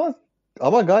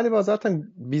 Ama galiba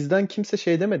zaten bizden kimse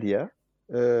şey demedi ya.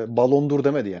 Balondur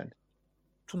demedi yani.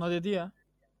 Tuna dedi ya.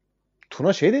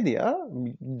 Tuna şey dedi ya.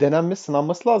 Denenmesi,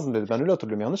 sınanması lazım dedi. Ben öyle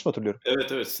hatırlıyorum. Yanlış mı hatırlıyorum?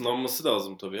 Evet sınanması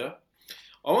lazım tabii ya.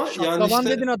 Ama Şaklaban yani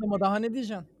işte dedin adama, daha ne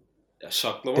diyeceksin? ya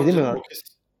şaklaban Dedi mi canım, lan?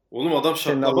 Oğlum adam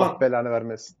Senin şaklaban. Allah belanı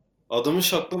vermesin. Adamın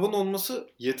şaklaban olması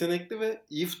yetenekli ve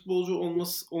iyi futbolcu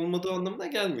olmadığı anlamına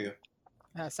gelmiyor.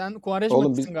 Ha, sen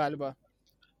Quaresma'cısın Oğlum galiba.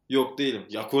 Yok değilim.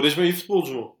 Ya Quaresma iyi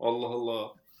futbolcu mu? Allah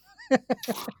Allah.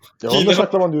 Ya onu da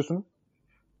şaklaban diyorsun.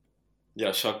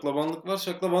 Ya şaklabanlık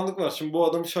var. Şimdi bu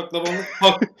adam şaklabanlık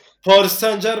Paris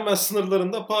Saint-Germain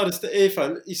sınırlarında Paris'te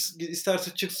Eiffel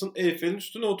isterse çıksın Eiffel'in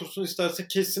üstüne otursun, isterse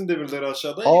kessin demirleri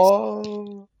aşağıdan.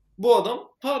 Bu adam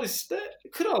Paris'te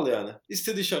kral yani.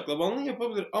 İstediği şaklabanlığı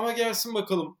yapabilir. Ama gelsin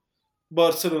bakalım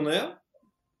Barcelona'ya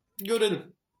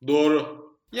görelim.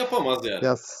 Doğru. Yapamaz yani.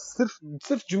 Ya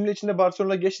sırf cümle içinde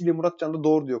Barcelona geçti diye Muratcan da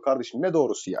doğru diyor kardeşim. Ne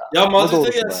doğrusu ya? Ya Madrid'e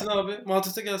gelsin abi.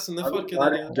 Madrid'e gelsin. Ne fark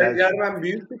eder ya? Saint-Germain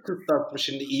büyük bir kıstas mı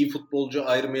şimdi iyi futbolcu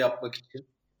ayrımı yapmak için?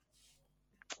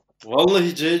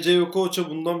 Vallahi C.C. Okocha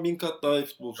bundan 1000 kat daha iyi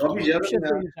futbolcu. Tabii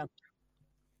canım ya.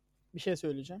 Bir şey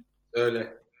söyleyeceğim.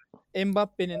 Öyle.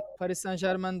 Mbappe'nin Paris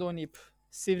Saint-Germain'de oynayıp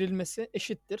sivrilmesi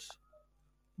eşittir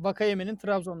Vakayeme'nin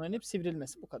Trabzon'da oynayıp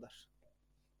sivrilmesi, bu kadar.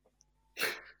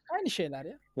 Aynı şeyler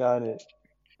ya. Yani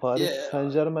Paris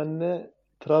Saint-Germain'le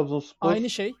Trabzonspor aynı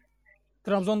şey.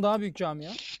 Trabzon daha büyük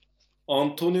camia.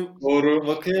 Antonio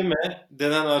Vakayeme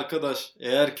denen arkadaş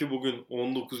eğer ki bugün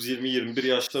 19, 20, 21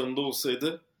 yaşlarında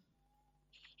olsaydı,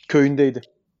 köyündeydi.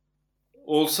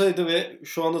 Olsaydı ve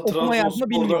şu anda Okuma yazma Trabzonspor'da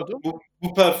bilmiyordu.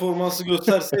 bu performansı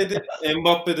gösterseydi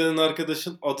Mbappe denen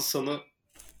arkadaşın adı sanı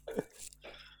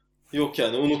yok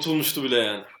yani, unutulmuştu bile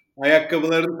yani.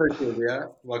 Ayakkabılarını taşıyordu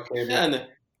ya Vakayeme. Yani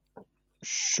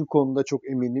şu konuda çok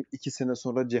eminim 2 sene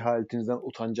sonra cehaletinizden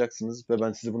utanacaksınız ve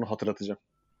ben size bunu hatırlatacağım.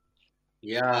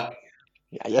 Ya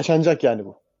yaşanacak yani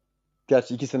bu.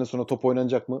 Gerçi 2 sene sonra top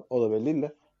oynanacak mı? O da belli değil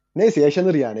de. Neyse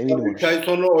yaşanır yani, eminim. 3 ay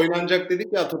sonra oynanacak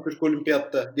dedik ya Atatürk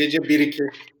Olimpiyat'ta. Gece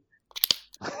 1-2.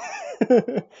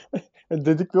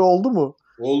 Dedik ve oldu mu?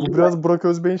 Oldu. Bu biraz Burak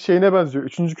Özbey'in şeyine benziyor.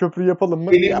 3. köprüyü yapalım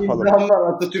mı? Benim Yapalım. imzam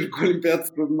var Atatürk Olimpiyat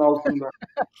stadının altında.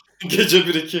 gece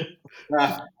 1-2.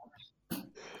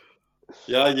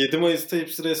 Ya 7 Mayıs'ta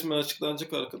hepsi resmen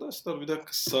açıklanacak arkadaşlar. Bir dakika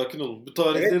sakin olun. Bu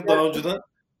tarihleri Evet, daha önceden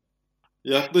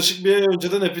yaklaşık bir ay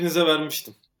önceden hepinize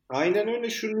vermiştim. Aynen öyle.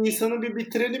 Şu Nisan'ı bir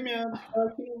bitirelim ya.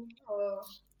 Sakin ol.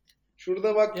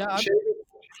 Şurada bak Ya abi,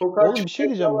 sokağa Oğlum bir şey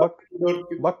diyeceğim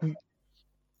bak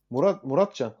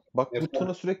Muratcan bak bu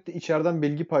Tuna sürekli içeriden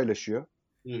bilgi paylaşıyor.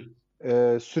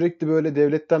 Sürekli böyle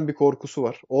devletten bir korkusu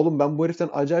var. Oğlum ben bu heriften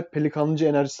acayip pelikancı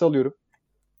enerjisi alıyorum.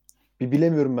 Bir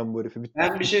bilemiyorum ben bu herifi.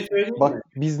 Ben bir şey söyleyeyim bak, mi?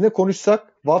 Biz ne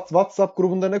konuşsak WhatsApp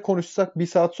grubunda ne konuşsak bir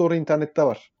saat sonra internette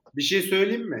var. Bir şey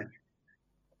söyleyeyim mi?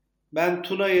 Ben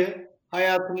Tuna'yı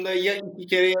hayatımda ya 2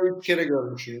 kere ya 3 kere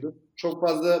görmüşümdür. Çok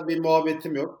fazla bir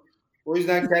muhabbetim yok. O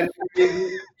yüzden kendime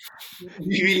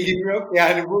bir bilgim yok.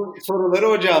 Yani bu soruları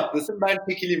o cevaplasın. Ben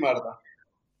çekileyim aradan.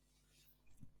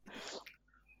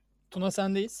 Tuna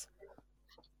sendeyiz.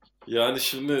 Yani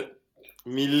şimdi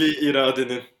milli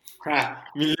iradenin,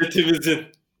 milletimizin,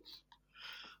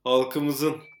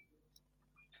 halkımızın,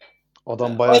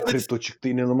 Adam bayağı kripto çıktı.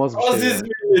 İnanılmaz bir şey. aziz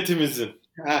milletimizin.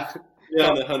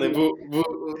 Yani hani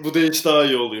bu deyiş daha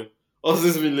iyi oluyor.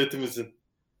 Aziz milletimizin.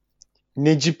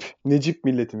 Necip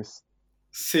milletimiz.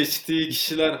 Seçtiği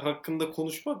kişiler hakkında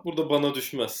konuşmak burada bana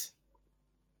düşmez.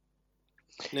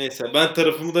 Neyse ben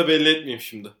tarafımı da belli etmeyeyim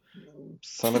şimdi.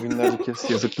 Sana binlerce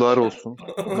kez yazıklar olsun.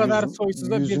 Bu kadar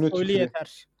soysuza bir soylu tüküre.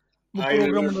 yeter. Bu Aynen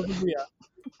programın öyle. adı bu ya.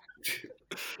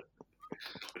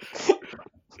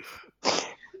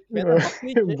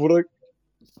 Ben Burak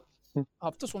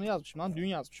hafta sonu yazmışım lan. Dün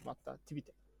yazmışım hatta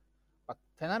tweet'e. Bak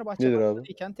Fenerbahçe nedir abi?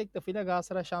 başındayken tek lafıyla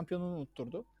Galatasaray şampiyonluğunu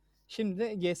unutturdu.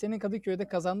 Şimdi GS'nin Kadıköy'de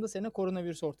kazandığı sene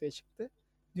koronavirüs ortaya çıktı.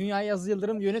 Dünyayı Aziz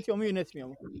Yıldırım yönetiyor mu yönetmiyor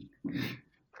mu?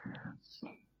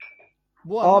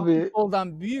 Bu adam Abi,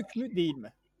 futboldan büyük mü değil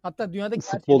mi? Hatta dünyadaki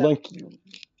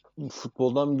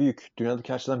futboldan büyük.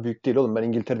 Dünyadaki her şeyden büyük değil oğlum. Ben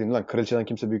İngiltere'deyim lan. Kraliçeden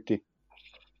kimse büyük değil.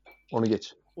 Onu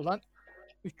geç. Ulan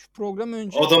 3 program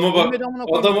önce Adama bak. Mehmet Amına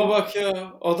Adama koyayım. bak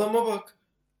ya. Adama bak.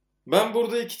 Ben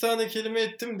burada 2 tane kelime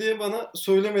ettim diye bana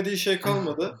söylemediği şey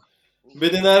kalmadı.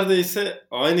 Beni neredeyse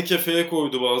aynı kefeye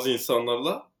koydu bazı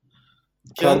insanlarla.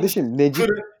 Kardeşim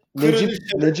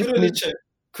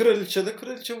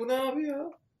Kraliçe bu ne abi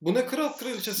ya? Bu ne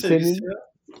kraliçe sevgisi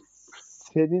ya?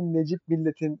 Senin Necip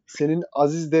milletin, senin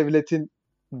aziz devletin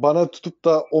bana tutup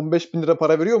da 15.000 lira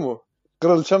para veriyor mu?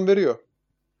 Kraliçem veriyor.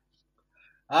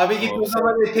 Abi git o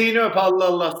zaman eteğini öp Allah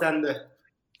Allah sende.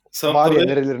 Sen Var ya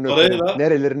nerelerini öperim. parayla-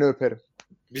 Nerelerini öperim.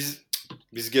 Biz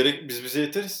bize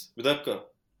yeteriz. Bir dakika.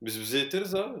 Biz bize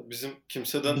yeteriz abi. Bizim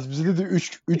kimseden Bizde de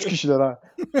 3 kişiler ha.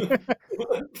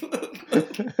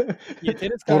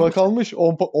 Yeteriz Burak kardeşim. almış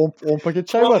 10 paket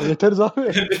çay var. Yeteriz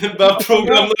abi. ben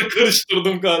programları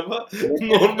karıştırdım galiba.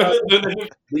 Normale dönelim.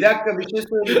 Bir dakika bir şey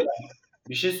söyleyeceğim.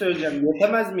 Bir şey söyleyeceğim.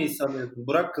 Yetemez miyiz sanıyorsun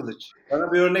Burak Kılıç?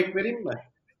 Bana bir örnek vereyim mi?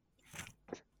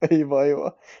 Eyvah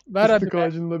eyvah. Ver hadi Fıstık be.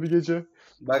 ağacında bir gece.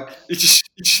 Bak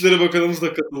İçişleri Bakanımız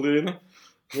da katılıyor yine.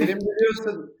 benim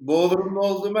biliyorsun Bodrumlu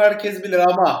olduğumu herkes bilir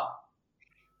ama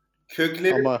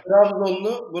köklerim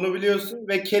Trabzonlu bunu biliyorsun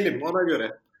ve kelim ona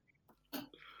göre.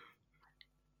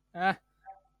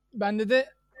 Bende de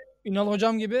Ünal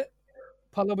hocam gibi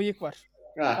pala bıyık var.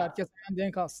 Ha. Herkes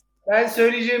denk alsın. Ben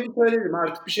söyleyeceğimi söyledim.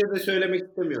 Artık bir şey de söylemek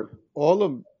istemiyorum.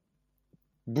 Oğlum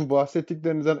bu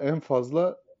bahsettiklerinizden en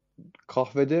fazla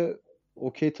kahvede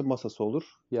okey masası olur.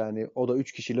 Yani o da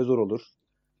 3 kişiyle zor olur.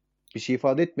 Bir şey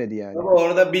ifade etmedi yani. Ama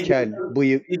orada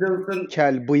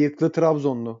kel, bıyıklı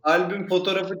Trabzonlu. Albüm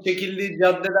fotoğrafı çekildiği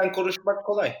caddeden konuşmak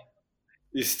kolay.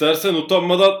 İstersen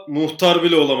utanmadan muhtar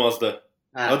bile olamazdı.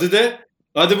 Hadi de.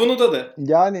 Hadi bunu da de.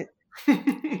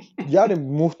 Yani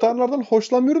muhtarlardan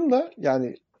hoşlanmıyorum da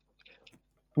yani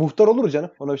muhtar olur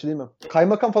canım. Ona bir şey diyemem.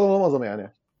 Kaymakam falan olamaz ama yani.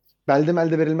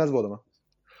 Belde verilmez bu adama.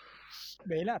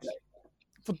 Beyler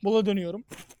futbola dönüyorum.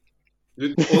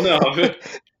 O ne abi?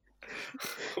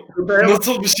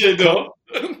 Nasıl bir şeydi o?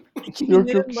 Yok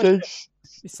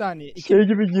bir saniye. Şey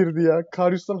gibi girdi ya.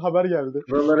 Karyus'tan haber geldi.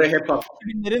 Buraları hep at.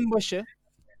 2000'lerin başı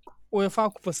UEFA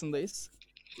kupasındayız.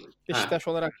 Beşiktaş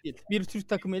olarak değil. Bir Türk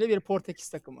takımı ile bir Portekiz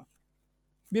takımı.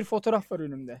 Bir fotoğraf var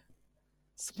önümde.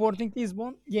 Sporting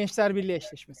Lisbon Gençler Birliği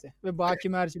eşleşmesi ve Baki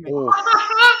Mercimek.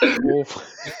 Of.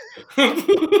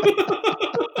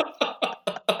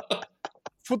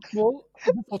 Futbol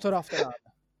bu fotoğraflar abi.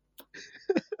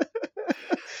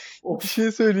 Bir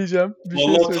şey söyleyeceğim.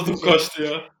 Vallahi tadım kaçtı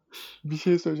ya. Bir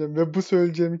şey söyleyeceğim ve bu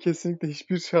söyleyeceğimi kesinlikle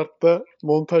hiçbir şartta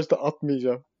montajda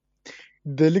atmayacağım.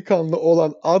 Delikanlı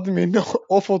olan admin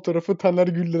o fotoğrafı Taner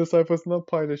Güllere sayfasından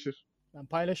paylaşır. Ben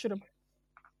paylaşırım.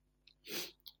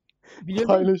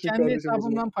 Biliyorum kendi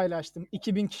hesabımdan paylaştım.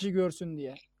 2000 kişi görsün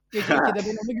diye. Gece 2'de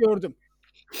ben onu gördüm.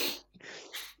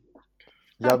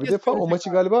 Ya bir defa o maçı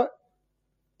galiba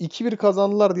 2-1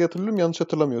 kazandılar diye hatırlıyorum yanlış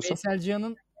hatırlamıyorsam. Veysel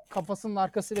Cihan'ın kafasının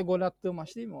arkasıyla gol attığı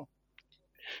maç değil mi o?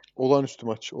 Olağanüstü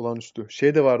maç. Olağanüstü.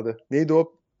 Şey de vardı. Neydi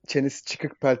o? Çenesi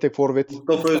çıkık peltek forvet.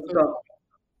 Mustafa Özkan.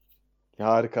 Ya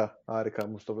harika.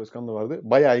 Mustafa Özkan da vardı.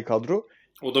 Bayağı iyi kadro.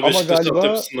 O da Ama Beşiktaş galiba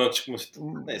altyapısından çıkmıştı.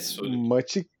 Neyse söyleyeyim.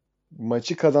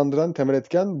 maçı kazandıran temel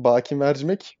etken Baki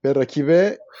Mercimek ve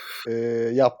rakibe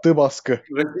yaptığı baskı.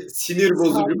 Sinir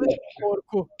bozucu.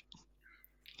 Korku.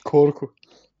 Korku.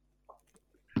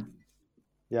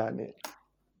 Yani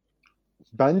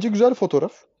bence güzel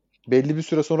fotoğraf. Belli bir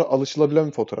süre sonra alışılabilen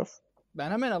bir fotoğraf.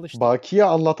 Ben hemen alıştım. Baki'ye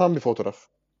anlatan bir fotoğraf.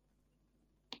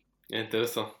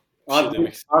 Enteresan. Bir şey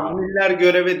demek istiyorum. Adminler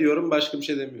göreve diyorum. Başka bir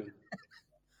şey demiyorum.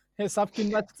 Hesap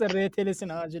kimde açıksa RT'lesin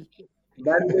acil.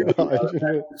 Ben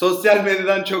de sosyal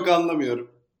medyadan çok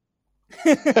anlamıyorum.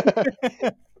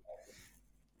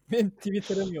 Benim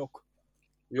Twitter'ım yok.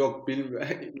 Yok bilmiyorum.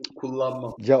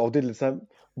 Kullanmam. Ya o değil. Sen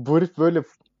bu herif böyle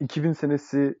 2000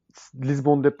 senesi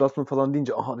Lisbon deplasmanı falan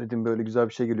deyince aha dedim böyle güzel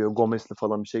bir şey geliyor. Gomez'li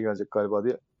falan bir şey gelecek galiba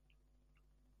diye.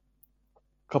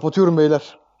 Kapatıyorum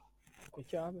beyler.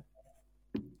 Peki abi.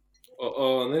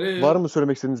 Nereye ya? Var mı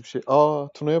söylemek istediğiniz bir şey?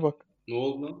 Tuna'ya bak. Ne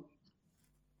oldu lan?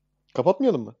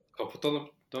 Kapatmayalım mı? Kapatalım.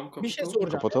 Tamam kapatalım. Bir şey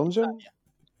soracağım. Kapatalım Bir canım. saniye.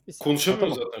 Bir saniye.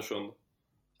 Konuşamıyoruz zaten şu anda.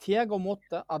 Thiago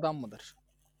Motta adam mıdır?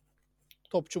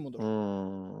 Topçu mudur?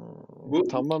 Bu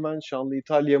tamamen şanlı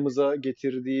İtalya'mıza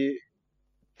getirdiği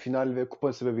final ve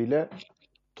kupa sebebiyle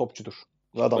topçudur.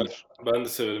 Ve adamdır. Ben de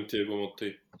severim Thiago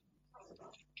Motta'yı.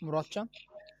 Muratcan?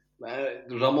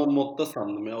 Ben Ramon Motta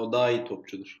sandım ya. O daha iyi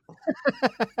topçudur.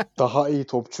 Daha iyi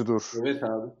topçudur. Evet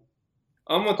abi.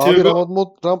 Ama Abi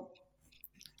Thiago...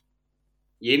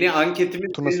 Yeni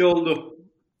anketimiz belli oldu.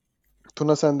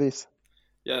 Tuna sendeyiz.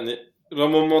 Yani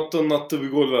Ramon Motta'nın attığı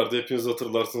bir gol vardı. Hepiniz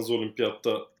hatırlarsınız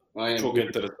olimpiyatta. Aynen. Çok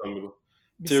enteresan bir gol.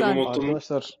 Bir Thiago saniye. Motta'nın...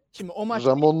 Arkadaşlar. Şimdi o maç...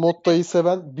 Ramon Motta'yı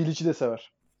seven Bilic'i de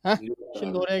sever.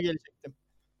 Şimdi oraya gelecektim.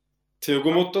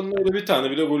 Thiago Motta'nın öyle bir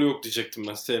tane bile golü yok diyecektim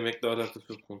ben. Sevmekle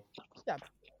alakası yok bunun. Ya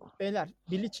beyler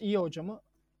Bilic iyi hoca mı?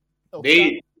 Yoksa...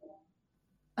 Değil.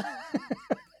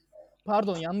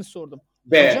 Pardon yanlış sordum.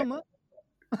 Be. Hoca mı?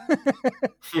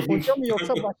 Hoca mı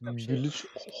yoksa başka bir şey?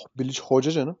 Bilic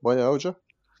hoca canım. Bayağı hoca.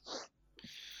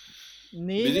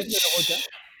 Neyine göre hoca?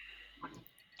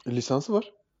 Lisansı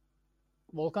var.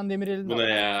 Volkan Demirel'in Bu ne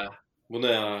ya? Bu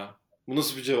ne ya? Bu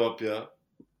nasıl bir cevap ya?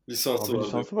 Lisansı var.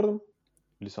 Lisansı var değil.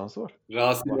 Lisansı var.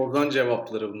 Rasim Ozan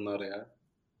cevapları bunlar ya.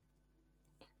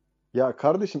 Ya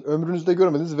kardeşim ömrünüzde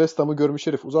görmediniz West Ham'ı görmüş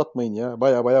herif. Uzatmayın ya.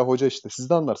 Bayağı hoca işte. Siz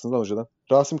de anlarsınız lan hocadan.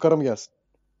 Rasim Kara mı gelsin?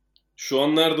 Şu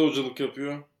an nerede hocalık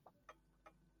yapıyor?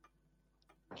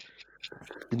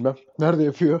 Bilmem. Nerede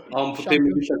yapıyor? Ampute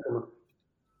milli takımı.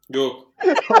 Yok.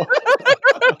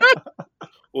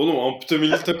 Oğlum ampute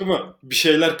milli takımı bir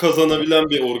şeyler kazanabilen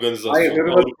bir organizasyon. Hayır,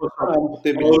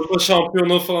 Avrupa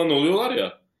şampiyonu falan oluyorlar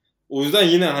ya. O yüzden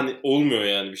yine hani olmuyor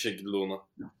yani bir şekilde ona.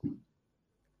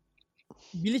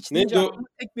 Bilic deyince aklıma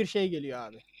tek bir şey geliyor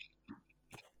abi.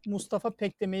 Mustafa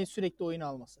Pekdemir'i sürekli oyuna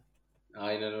alması.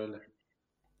 Aynen öyle.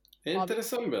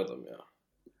 Enteresan bir adam ya.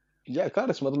 Ya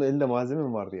kardeşim adamın elinde malzeme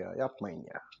mi vardı ya? Yapmayın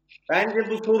ya. Bence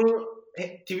bu soru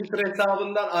Twitter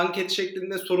hesabından anket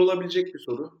şeklinde sorulabilecek bir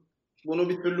soru. Bunu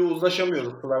bir türlü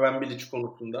uzlaşamıyoruz Slaven Bilic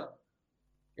konusunda.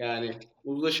 Yani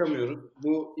uzlaşamıyoruz.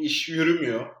 Bu iş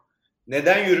yürümüyor.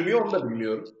 Neden yürümüyor onu da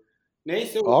bilmiyorum.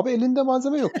 Neyse. Abi elinde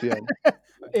malzeme yoktu yani.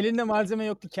 Elinde malzeme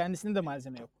yoktu. Kendisinde de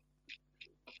malzeme yok.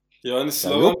 Yani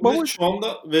Slaven Bilic şu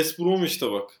anda West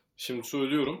Bromwich'te bak. Şimdi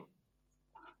söylüyorum.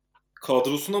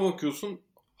 Kadrosuna bakıyorsun.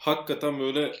 Hakikaten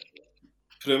böyle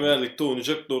Premier Lig'de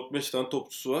oynayacak 4-5 tane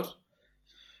topçusu var.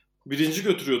 Birinci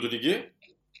götürüyordu ligi.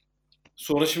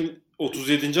 Sonra şimdi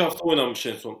 37. hafta oynanmış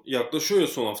en son. Yaklaşıyor ya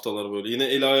son haftalar böyle. Yine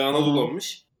eli ayağına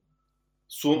dolanmış.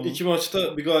 Son 2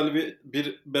 maçta bir galibiyet,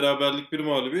 bir beraberlik, bir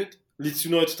mağlubiyet. Leeds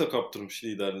United'a kaptırmış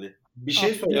liderliği. Bir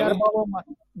şey söyleyeyim. Diğer balon var.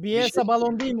 Bielsa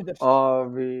balon değil midir?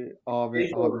 Abi bir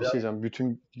şey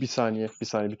diyeceğim. Bir saniye.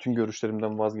 Bütün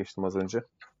görüşlerimden vazgeçtim az önce.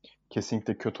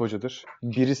 Kesinlikle kötü hocadır.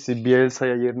 Birisi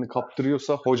Bielsa'ya yerini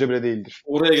kaptırıyorsa hoca bile değildir.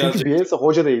 Oraya Çünkü Bielsa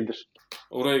hoca değildir.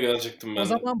 Oraya gelecektim ben. O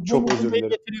zaman çok özür dilerim.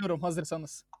 Getiriyorum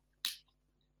hazırsanız.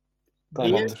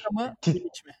 Tamamdır. Bielsa mı?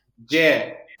 Bilic mi?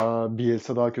 C.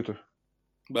 Bielsa daha kötü.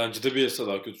 Bence de Bielsa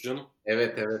daha kötü canım.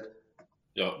 Evet.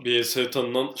 Ya Bielsa'ya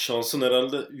tanınan şansın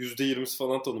herhalde %20'si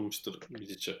falan tanınmıştır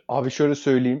Bilic'e. Abi şöyle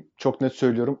söyleyeyim. Çok net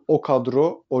söylüyorum. O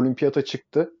kadro olimpiyata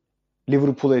çıktı.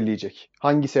 Liverpool eleyecek.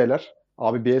 Hangisi eler?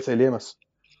 Abi Bielsa eleyemez.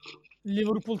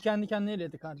 Liverpool kendi kendine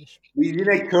eledi kardeşim. Biz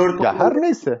yine kör Ya her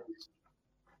neyse.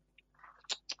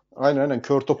 Aynen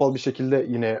kör topal bir şekilde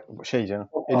yine canım.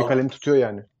 Eli kalemi tutuyor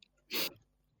yani.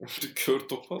 Kör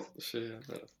topal yani.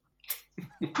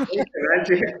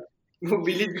 Bence bu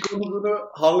bilinç konusunu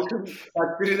halkın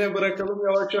takdirine bırakalım.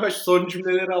 Yavaş yavaş son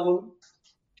cümleleri alalım.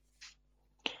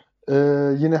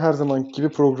 Yine her zamanki gibi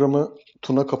programı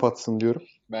Tuna kapatsın diyorum.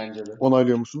 Bence de.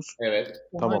 Onaylıyor musunuz? Evet.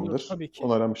 Tamamdır. Tabii ki.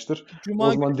 Onaylanmıştır. Cuma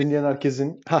O zaman günü dinleyen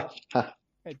herkesin...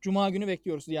 Evet, Cuma günü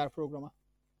bekliyoruz diğer programa.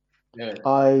 Evet.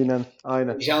 Aynen.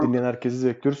 Dinleyen herkesi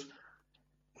bekliyoruz.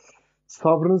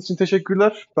 Sabrınız için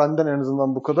teşekkürler. Benden en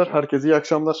azından bu kadar. Herkese iyi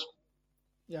akşamlar.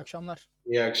 İyi akşamlar.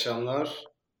 İyi akşamlar.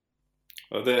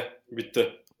 Hadi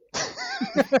bitti.